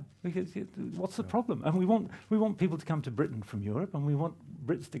 Yeah, because what's the problem? And we want people to come to Britain from Europe, and we want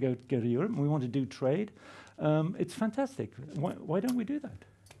Brits to go to Europe, and we want to do trade. It's fantastic. Why don't we do that?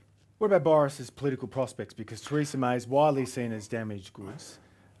 What about Boris's political prospects? Because Theresa May is widely seen as damaged goods.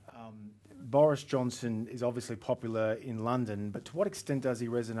 Boris Johnson is obviously popular in London, but to what extent does he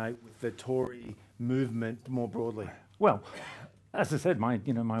resonate with the Tory movement more broadly? Well, as I said, my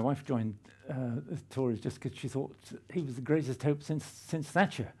wife joined the Tories just because she thought he was the greatest hope since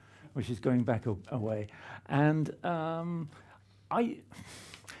Thatcher, which is going back a way. And I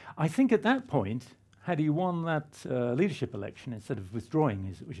think at that point, had he won that leadership election instead of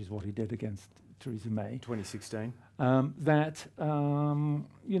withdrawing, which is what he did against Theresa May, 2016,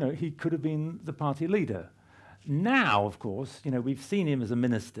 you know, he could have been the party leader. Now, of course, you know, we've seen him as a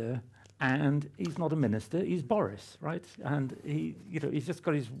minister, and he's not a minister; he's Boris, right? And he, you know, he's just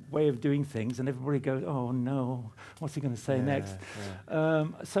got his way of doing things, and everybody goes, "Oh no, what's he going to say next?" Yeah.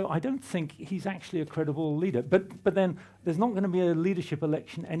 So I don't think he's actually a credible leader. But then there's not going to be a leadership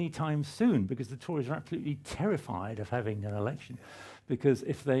election anytime soon, because the Tories are absolutely terrified of having an election. Because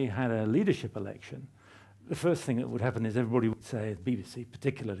if they had a leadership election, the first thing that would happen is everybody would say, the BBC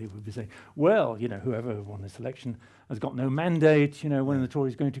particularly would be saying, well, you know, whoever won this election has got no mandate, you know, when are the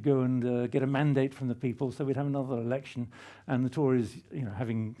Tories going to go and get a mandate from the people? So we'd have another election, and the Tories, you know,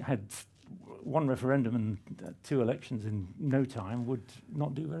 having had one referendum and 2 elections in no time, would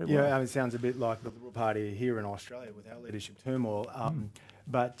not do very well. Yeah, it sounds a bit like the Liberal Party here in Australia with our leadership turmoil.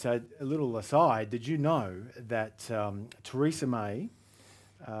 But a little aside, did you know that Theresa May,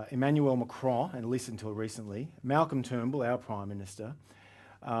 Emmanuel Macron, and listened to it recently, Malcolm Turnbull, our Prime Minister,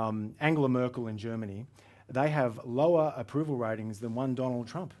 Angela Merkel in Germany, they have lower approval ratings than one Donald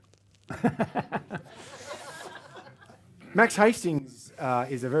Trump. Max Hastings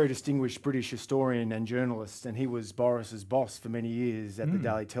is a very distinguished British historian and journalist, and he was Boris's boss for many years at the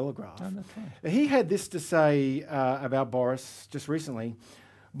Daily Telegraph. Oh, that's right. He had this to say about Boris just recently.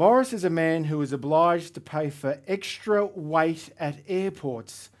 Boris is a man who is obliged to pay for extra weight at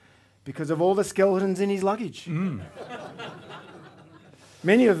airports because of all the skeletons in his luggage.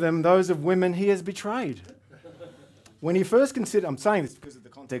 Many of them, those of women he has betrayed. When he first considered, I'm saying this because of the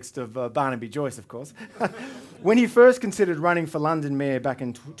context of Barnaby Joyce, of course. When he first considered running for London Mayor back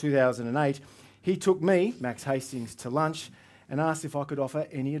in 2008, he took me, Max Hastings, to lunch and asked if I could offer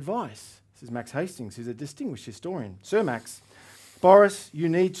any advice. This is Max Hastings, who's a distinguished historian. Sir Max, Boris, you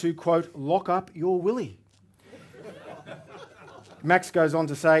need to, quote, lock up your willy. Max goes on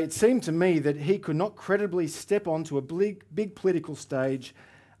to say, it seemed to me that he could not credibly step onto a big political stage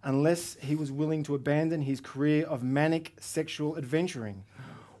unless he was willing to abandon his career of manic sexual adventuring.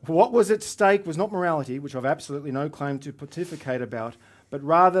 What was at stake was not morality, which I've absolutely no claim to pontificate about, but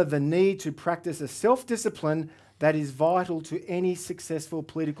rather the need to practice a self-discipline that is vital to any successful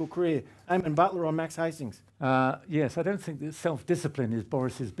political career. Eamonn Butler on Max Hastings. Yes, I don't think that self-discipline is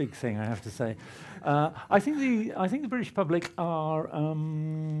Boris's big thing, I have to say. I think the British public are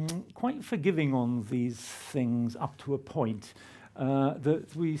quite forgiving on these things up to a point.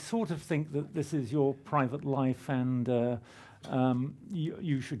 That we sort of think that this is your private life and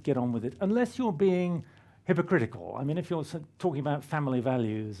you should get on with it, unless you're being hypocritical. I mean, if you're talking about family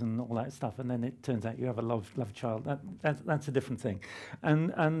values and all that stuff, and then it turns out you have a love child, that's a different thing.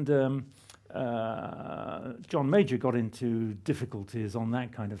 And John Major got into difficulties on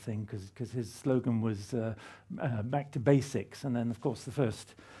that kind of thing because his slogan was back to basics, and then of course the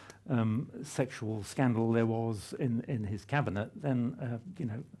first sexual scandal there was in his cabinet, then you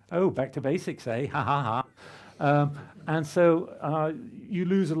know, oh, back to basics, eh? Ha ha ha. And so you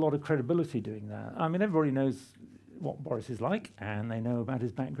lose a lot of credibility doing that. I mean, everybody knows what Boris is like, and they know about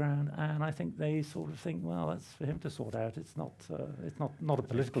his background, and I think they sort of think, well, that's for him to sort out. It's not a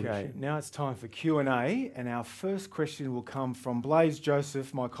political issue. Now it's time for Q&A, and our first question will come from Blaise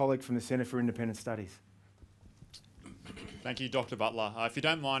Joseph, my colleague from the Centre for Independent Studies. Thank you, Dr. Butler. If you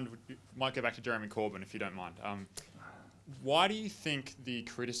don't mind, we might go back to Jeremy Corbyn, if you don't mind. Why do you think the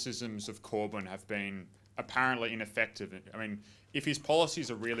criticisms of Corbyn have been apparently ineffective? I mean, if his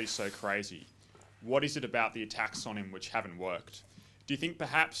policies are really so crazy, what is it about the attacks on him which haven't worked? Do you think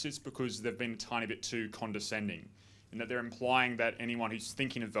perhaps it's because they've been a tiny bit too condescending, in that they're implying that anyone who's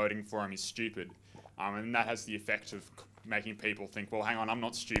thinking of voting for him is stupid, and that has the effect of making people think, well, hang on, I'm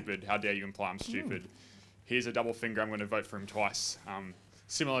not stupid, how dare you imply I'm stupid? Here's a double finger, I'm going to vote for him twice.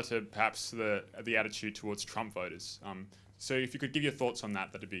 Similar to perhaps the attitude towards Trump voters. So if you could give your thoughts on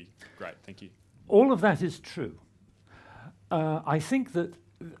that, that'd be great. Thank you. All of that is true. I think that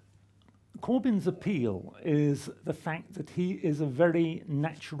Corbyn's appeal is the fact that he is a very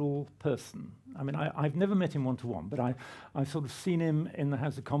natural person. I mean, I've never met him one-to-one, but I've sort of seen him in the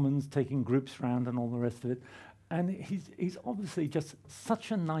House of Commons taking groups round and all the rest of it. And he's obviously just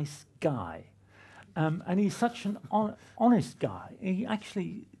such a nice guy. And he's such an honest guy. He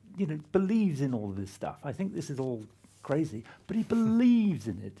actually, believes in all of this stuff. I think this is all crazy, but he believes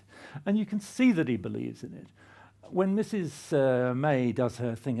in it. And you can see that he believes in it. When Mrs. May does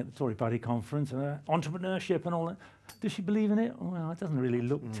her thing at the Tory party conference, entrepreneurship and all that, does she believe in it? Well, it doesn't really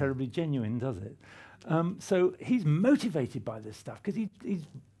look terribly genuine, does it? So he's motivated by this stuff because he's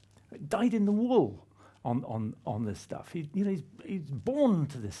dyed in the wool on this stuff. He's born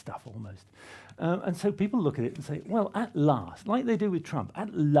to this stuff almost. And so people look at it and say, well, at last, like they do with Trump,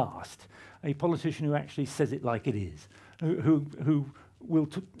 at last, a politician who actually says it like it is, who will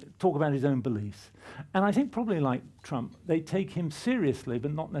talk about his own beliefs. And I think probably like Trump, they take him seriously,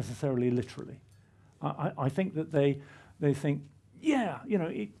 but not necessarily literally. I think that they think, yeah,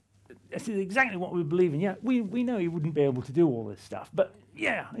 this is exactly what we believe in. Yeah, we know he wouldn't be able to do all this stuff, but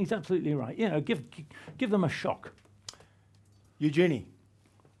yeah, he's absolutely right. Give them a shock. Eugenie.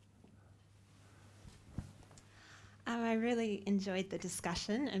 I really enjoyed the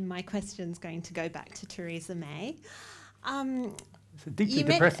discussion, and my question's going to go back to Theresa May. It's a deeply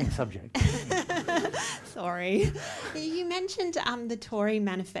depressing subject. Sorry. You mentioned the Tory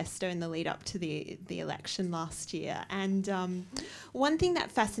manifesto in the lead up to the election last year, and one thing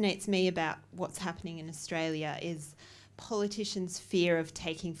that fascinates me about what's happening in Australia is politicians' fear of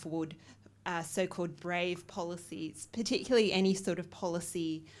taking forward so-called brave policies, particularly any sort of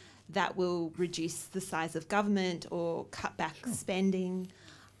policy that will reduce the size of government or cut back spending.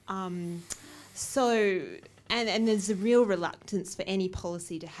 And there's a real reluctance for any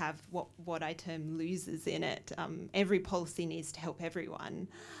policy to have what I term losers in it. Every policy needs to help everyone.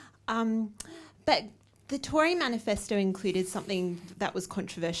 But the Tory manifesto included something that was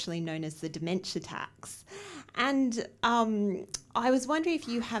controversially known as the dementia tax. And I was wondering if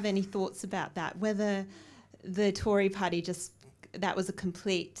you have any thoughts about that, whether the Tory party that was a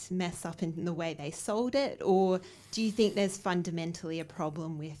complete mess up in the way they sold it, or do you think there's fundamentally a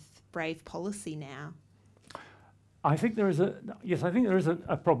problem with brave policy now? I think there is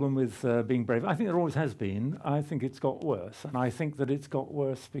a problem with being brave. I think there always has been. I think it's got worse, and I think that it's got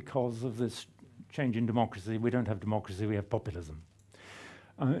worse because of this change in democracy. We don't have democracy; we have populism.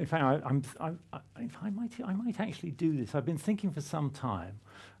 In fact, I might actually do this. I've been thinking for some time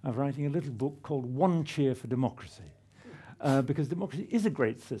of writing a little book called "One Cheer for Democracy," because democracy is a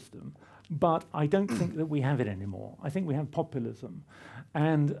great system, but I don't think that we have it anymore. I think we have populism,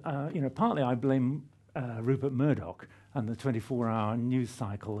 and partly I blame Rupert Murdoch and the 24-hour news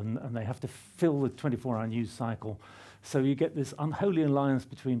cycle, and they have to fill the 24-hour news cycle. So you get this unholy alliance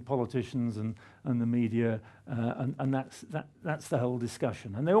between politicians and the media, and that's the whole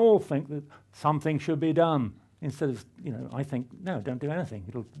discussion. And they all think that something should be done, instead of, I think, no, don't do anything.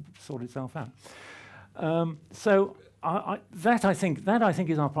 It'll sort itself out. That I think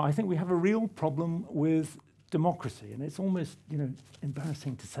is our problem. I think we have a real problem with democracy, and it's almost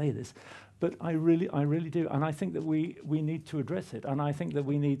embarrassing to say this, but I really do, and I think that we need to address it, and I think that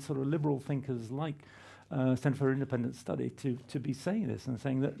we need sort of liberal thinkers like Centre for Independent Study to be saying this and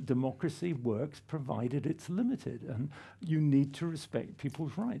saying that democracy works provided it's limited, and you need to respect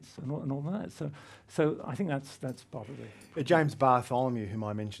people's rights and all that. So I think that's part of it. James Bartholomew, whom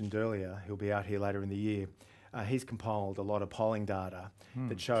I mentioned earlier, he'll be out here later in the year. He's compiled a lot of polling data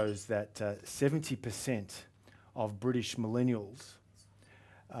that shows that 70% of British millennials,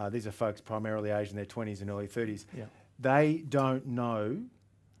 these are folks primarily aged in their 20s and early 30s, they don't know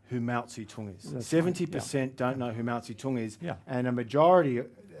who Mao Zedong is. 70% don't know who Mao Zedong is, and a majority,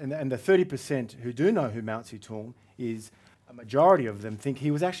 and the 30% who do know who Mao Zedong is, a majority of them think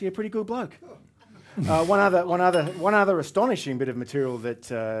he was actually a pretty good bloke. One other astonishing bit of material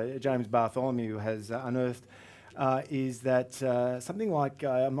that James Bartholomew has unearthed. is that something like,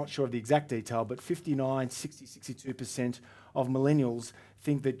 I'm not sure of the exact detail, but 59, 60, 62% of millennials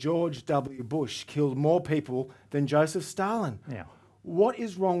think that George W. Bush killed more people than Joseph Stalin. Yeah. What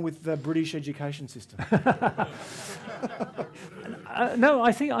is wrong with the British education system? No,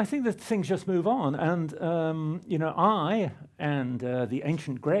 I think that things just move on, and you know, I and the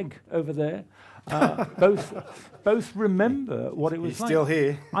ancient Greg over there both remember what it was like. He's still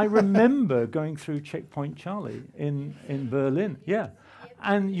here. I remember going through Checkpoint Charlie in Berlin. Yeah,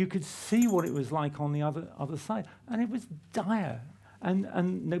 and you could see what it was like on the other side, and it was dire,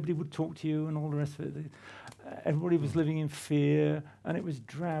 and nobody would talk to you, and all the rest of it. Everybody was living in fear, and it was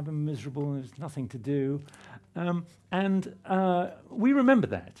drab and miserable, and there was nothing to do. And we remember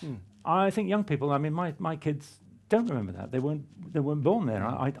that. I think young people, I mean, my kids don't remember that. They weren't born there.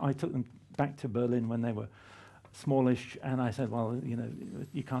 I took them back to Berlin when they were smallish, and I said, well, you know,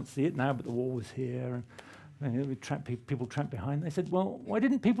 you can't see it now, but the wall was here, and we people trapped behind. They said, well, why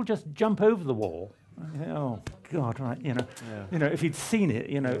didn't people just jump over the wall? Said, oh God, right, you know, you know, if you'd seen it,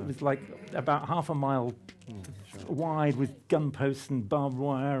 you know, it was like about half a mile wide with gun posts and barbed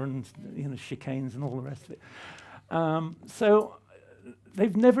wire and, you know, chicanes and all the rest of it. So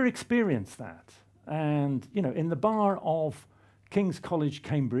they've never experienced that. And, you know, in the bar of King's College,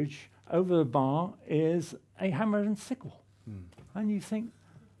 Cambridge, over the bar is a hammer and sickle. And you think,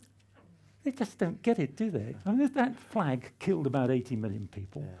 they just don't get it, do they? I mean, that flag killed about 80 million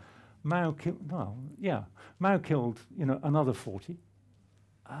people. Yeah. Mao killed, you know, another 40.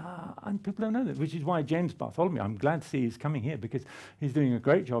 And people don't know that, which is why James Bartholomew, I'm glad to see he's coming here, because he's doing a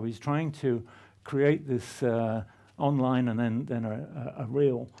great job. He's trying to create this online and then a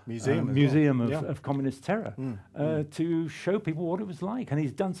real museum of communist terror to show people what it was like. And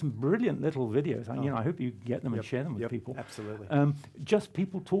he's done some brilliant little videos. You know, I hope you get them and share them with people. Absolutely. Just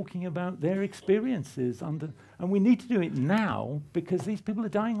people talking about their experiences and we need to do it now because these people are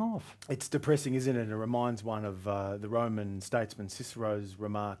dying off. It's depressing, isn't it? It reminds one of the Roman statesman Cicero's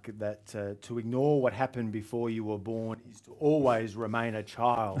remark that to ignore what happened before you were born is to always remain a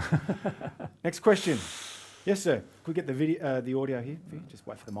child. Next question. Yes, sir. Could we get the video, the audio here? Just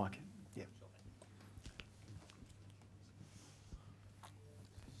wait for the mic. Yeah.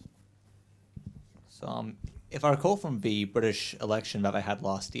 So, if I recall from the British election that they had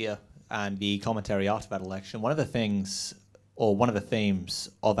last year and the commentary after that election, one of the things, or one of the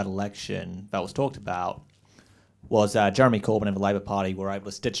themes of that election that was talked about was Jeremy Corbyn and the Labour Party were able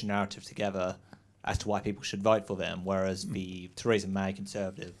to stitch a narrative together as to why people should vote for them, whereas the Theresa May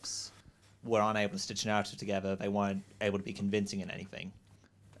Conservatives were unable to stitch a narrative together. They weren't able to be convincing in anything.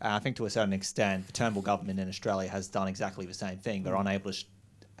 I think to a certain extent, the Turnbull government in Australia has done exactly the same thing. They're unable to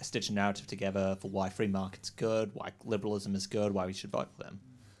stitch a narrative together for why free market's good, why liberalism is good, why we should vote for them.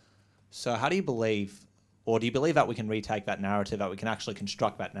 So how do you believe, or do you believe that we can retake that narrative, that we can actually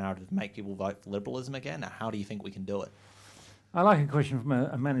construct that narrative to make people vote for liberalism again? How do you think we can do it? I like a question from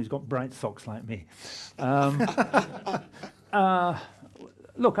a man who's got bright socks like me.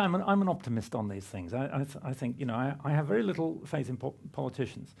 Look, I'm an optimist on these things. I think, you know, I have very little faith in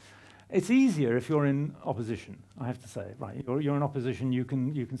politicians. It's easier if you're in opposition, I have to say. Right, you're in opposition. You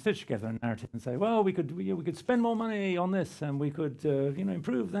can stitch together a narrative and say, well, we could spend more money on this, and we could you know,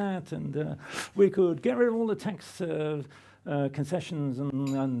 improve that, and we could get rid of all the tax concessions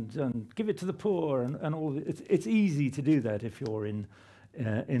and give it to the poor and all of it. It's easy to do that if you're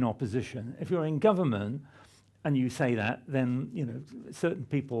in opposition. If you're in government and you say that, then, you know, certain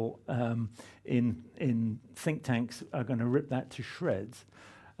people in think tanks are going to rip that to shreds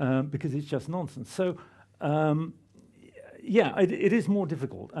because it's just nonsense. So, yeah, it is more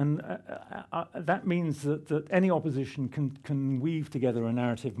difficult, and that means that any opposition can weave together a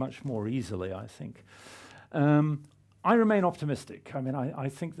narrative much more easily, I think. I remain optimistic. I mean, I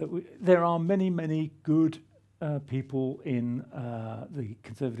think that there are many good people in the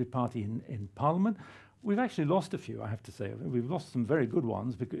Conservative Party in Parliament. We've actually lost a few, I have to say. We've lost some very good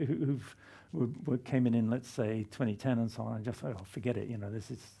ones who came in, let's say, 2010 and so on, and just thought, oh, forget it, you know,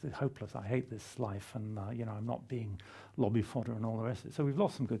 this is hopeless. I hate this life, and you know, I'm not being lobby fodder and all the rest of it. So we've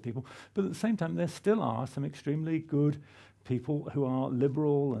lost some good people, but at the same time, there still are some extremely good people who are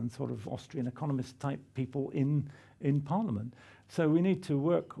liberal and sort of Austrian economist type people in Parliament. So we need to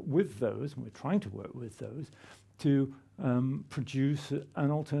work with those, and we're trying to work with those, to produce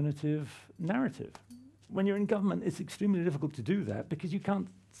an alternative narrative. When you're in government, it's extremely difficult to do that because you can't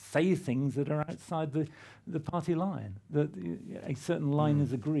say things that are outside the party line. That a certain line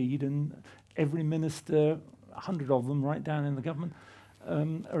is agreed, and every minister, 100 of them right down in the government,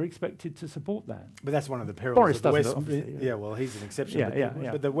 are expected to support that. But that's one of the perils. Boris of the doesn't, West, obviously. yeah, well, he's an exception.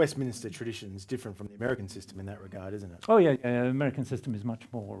 But the Westminster tradition is different from the American system in that regard, isn't it? Oh yeah, the American system is much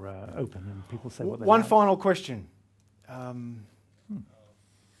more open, and people say what they One like. final question. Oh,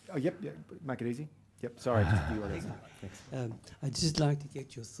 yep, make it easy. Yep, sorry. I'd just like to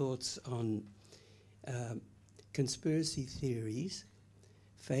get your thoughts on conspiracy theories,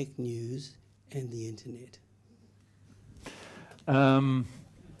 fake news, and the internet. I'm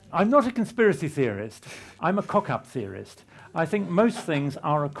not a conspiracy theorist. I'm a cock-up theorist. I think most things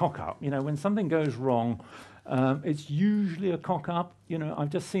are a cock-up. You know, when something goes wrong, it's usually a cock-up. You know, I've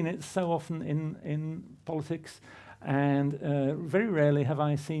just seen it so often in politics, and very rarely have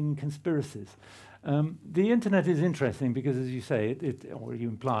I seen conspiracies. The internet is interesting because, as you say, or you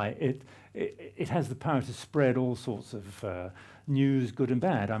imply, it has the power to spread all sorts of news, good and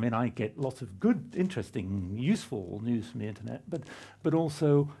bad. I mean, I get lots of good, interesting, useful news from the internet, but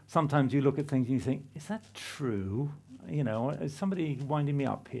also sometimes you look at things and you think, is that true? You know, is somebody winding me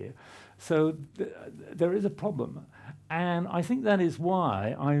up here? So there is a problem. And I think that is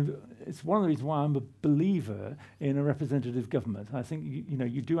why it's one of the reasons why I'm a believer in a representative government. I think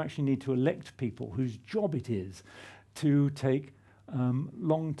you do actually need to elect people whose job it is to take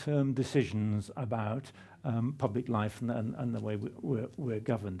long-term decisions about public life and the way we're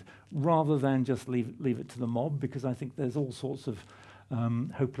governed, rather than just leave it to the mob, because I think there's all sorts of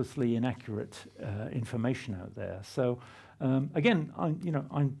hopelessly inaccurate information out there. So again,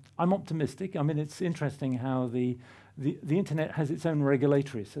 I'm optimistic. I mean, it's interesting how the internet has its own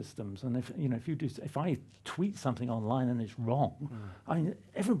regulatory systems, and if I tweet something online and it's wrong, I mean,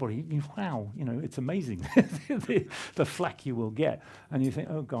 everybody, wow, it's amazing the flack you will get, and you think,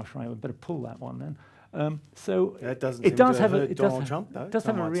 oh gosh, right, we better pull that one then. So it does have a Trump, though. It does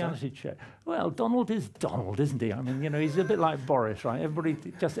have a reality check. Well, Donald is Donald, isn't he? I mean, he's a bit like Boris, right? Everybody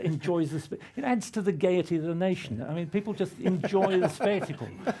just enjoys the it adds to the gaiety of the nation. I mean, people just enjoy the spectacle,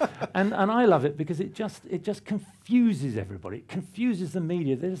 and I love it because it just confuses everybody. It confuses the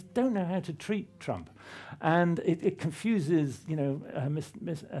media. They just don't know how to treat Trump, and it confuses Miss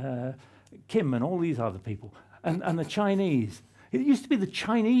Kim and all these other people, and the Chinese. It used to be the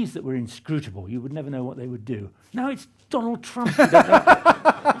Chinese that were inscrutable. You would never know what they would do. Now it's Donald Trump.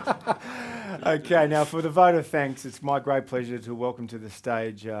 Okay, now for the vote of thanks, it's my great pleasure to welcome to the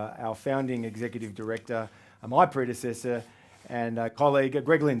stage our founding executive director, my predecessor, and colleague,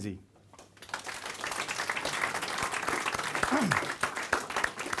 Greg Lindsay.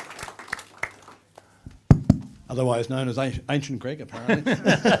 Otherwise known as Ancient Greg, apparently.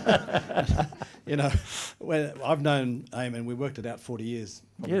 I've known Eamonn, we worked it out 40 years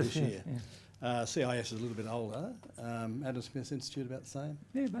this year. Yeah. CIS is a little bit older. Adam Smith Institute, about the same?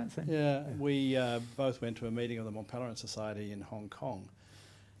 Yeah, about the same. Yeah, we both went to a meeting of the Montpellier Society in Hong Kong.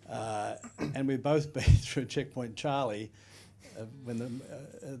 And we've both been through Checkpoint Charlie when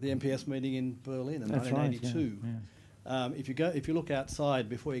the MPS meeting in Berlin in 1982. Right, yeah. If you look outside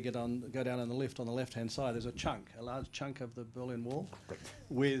before you go down on the lift on the left-hand side, there's a large chunk of the Berlin Wall,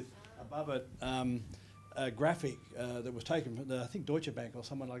 with above it a graphic that was taken from I think Deutsche Bank or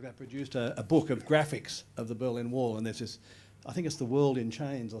someone like that produced a book of graphics of the Berlin Wall, and there's this, I think it's The World in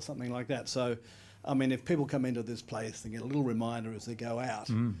Chains or something like that. So, I mean, if people come into this place, they get a little reminder as they go out.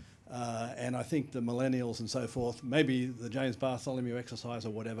 And I think the millennials and so forth, maybe the James Bartholomew exercise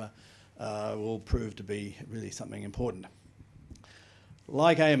or whatever, will prove to be really something important.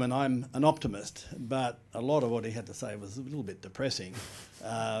 Like Eamonn, I'm an optimist, but a lot of what he had to say was a little bit depressing.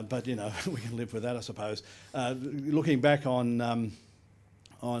 But we can live with that, I suppose. Looking back on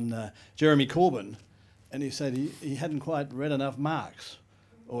Jeremy Corbyn, and he said he hadn't quite read enough Marx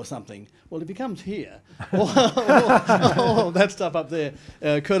or something. Well, if he comes here, all that stuff up there,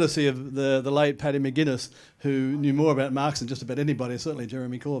 courtesy of the late Paddy McGuinness, who knew more about Marx than just about anybody, certainly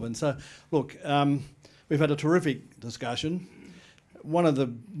Jeremy Corbyn. So, look, we've had a terrific discussion. One of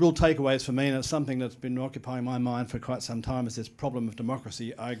the real takeaways for me, and it's something that's been occupying my mind for quite some time, is this problem of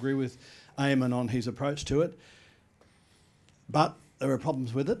democracy. I agree with Eamonn on his approach to it, but there are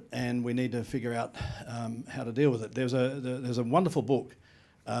problems with it, and we need to figure out how to deal with it. There's a wonderful book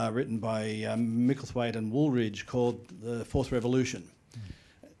written by Micklethwaite and Woolridge called The Fourth Revolution,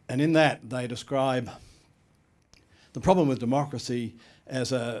 and in that they describe the problem with democracy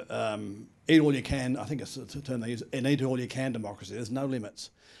as a eat all you can, I think it's the term they use, an eat all you can democracy. There's no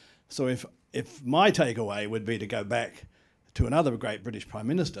limits. So if my takeaway would be to go back to another great British Prime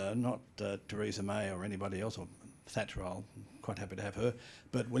Minister, not Theresa May or anybody else, or Thatcher, I'm quite happy to have her,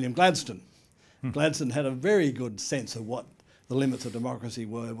 but William Gladstone. Gladstone had a very good sense of what the limits of democracy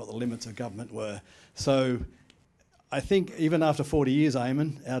were, what the limits of government were. So I think even after 40 years,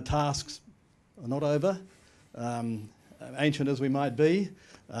 Eamonn, our tasks are not over. Ancient as we might be,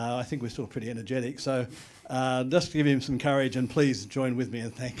 I think we're still pretty energetic. So just give him some courage, and please join with me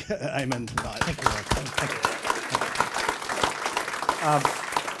and thank Eamonn tonight. Thank you, Rob. Thank you. I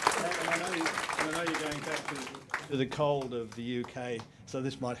know you're going back to the cold of the UK, so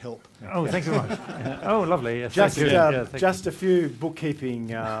this might help. Oh, thank you very much. Oh, lovely. Yes, just a few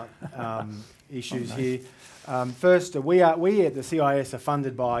bookkeeping issues here. First, we at the CIS are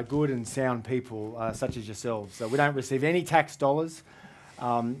funded by good and sound people such as yourselves. So we don't receive any tax dollars.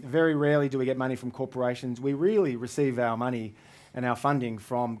 Very rarely do we get money from corporations. We really receive our money and our funding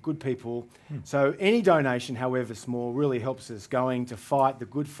from good people. So any donation, however small, really helps us going to fight the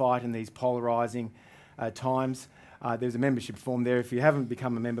good fight in these polarising times. There's a membership form there. If you haven't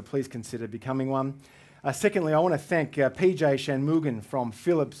become a member, please consider becoming one. Secondly, I want to thank PJ Shanmugam from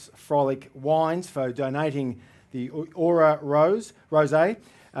Phillips Frolic Wines for donating the Aura Rosé.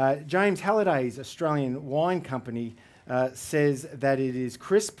 James Halliday's Australian Wine Company says that it is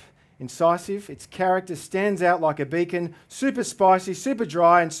crisp, incisive, its character stands out like a beacon, super spicy, super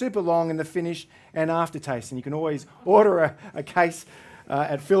dry and super long in the finish and aftertaste. And you can always order a case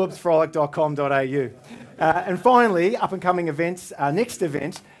at phillipsfrolic.com.au. And finally, up-and-coming events. Our next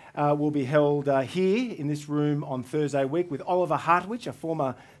event will be held here in this room on Thursday week with Oliver Hartwich, a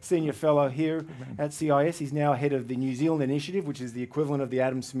former senior fellow here at CIS. He's now head of the New Zealand Initiative, which is the equivalent of the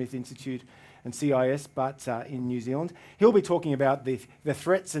Adam Smith Institute and CIS, but in New Zealand. He'll be talking about the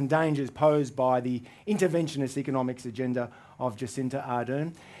threats and dangers posed by the interventionist economics agenda of Jacinda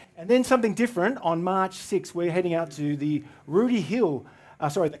Ardern. And then something different, on March 6th, we're heading out to the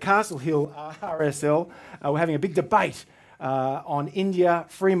the Castle Hill RSL. We're having a big debate on India,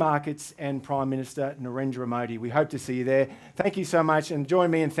 free markets and Prime Minister Narendra Modi. We hope to see you there. Thank you so much, and join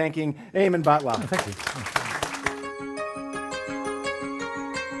me in thanking Eamonn Butler. Thank you.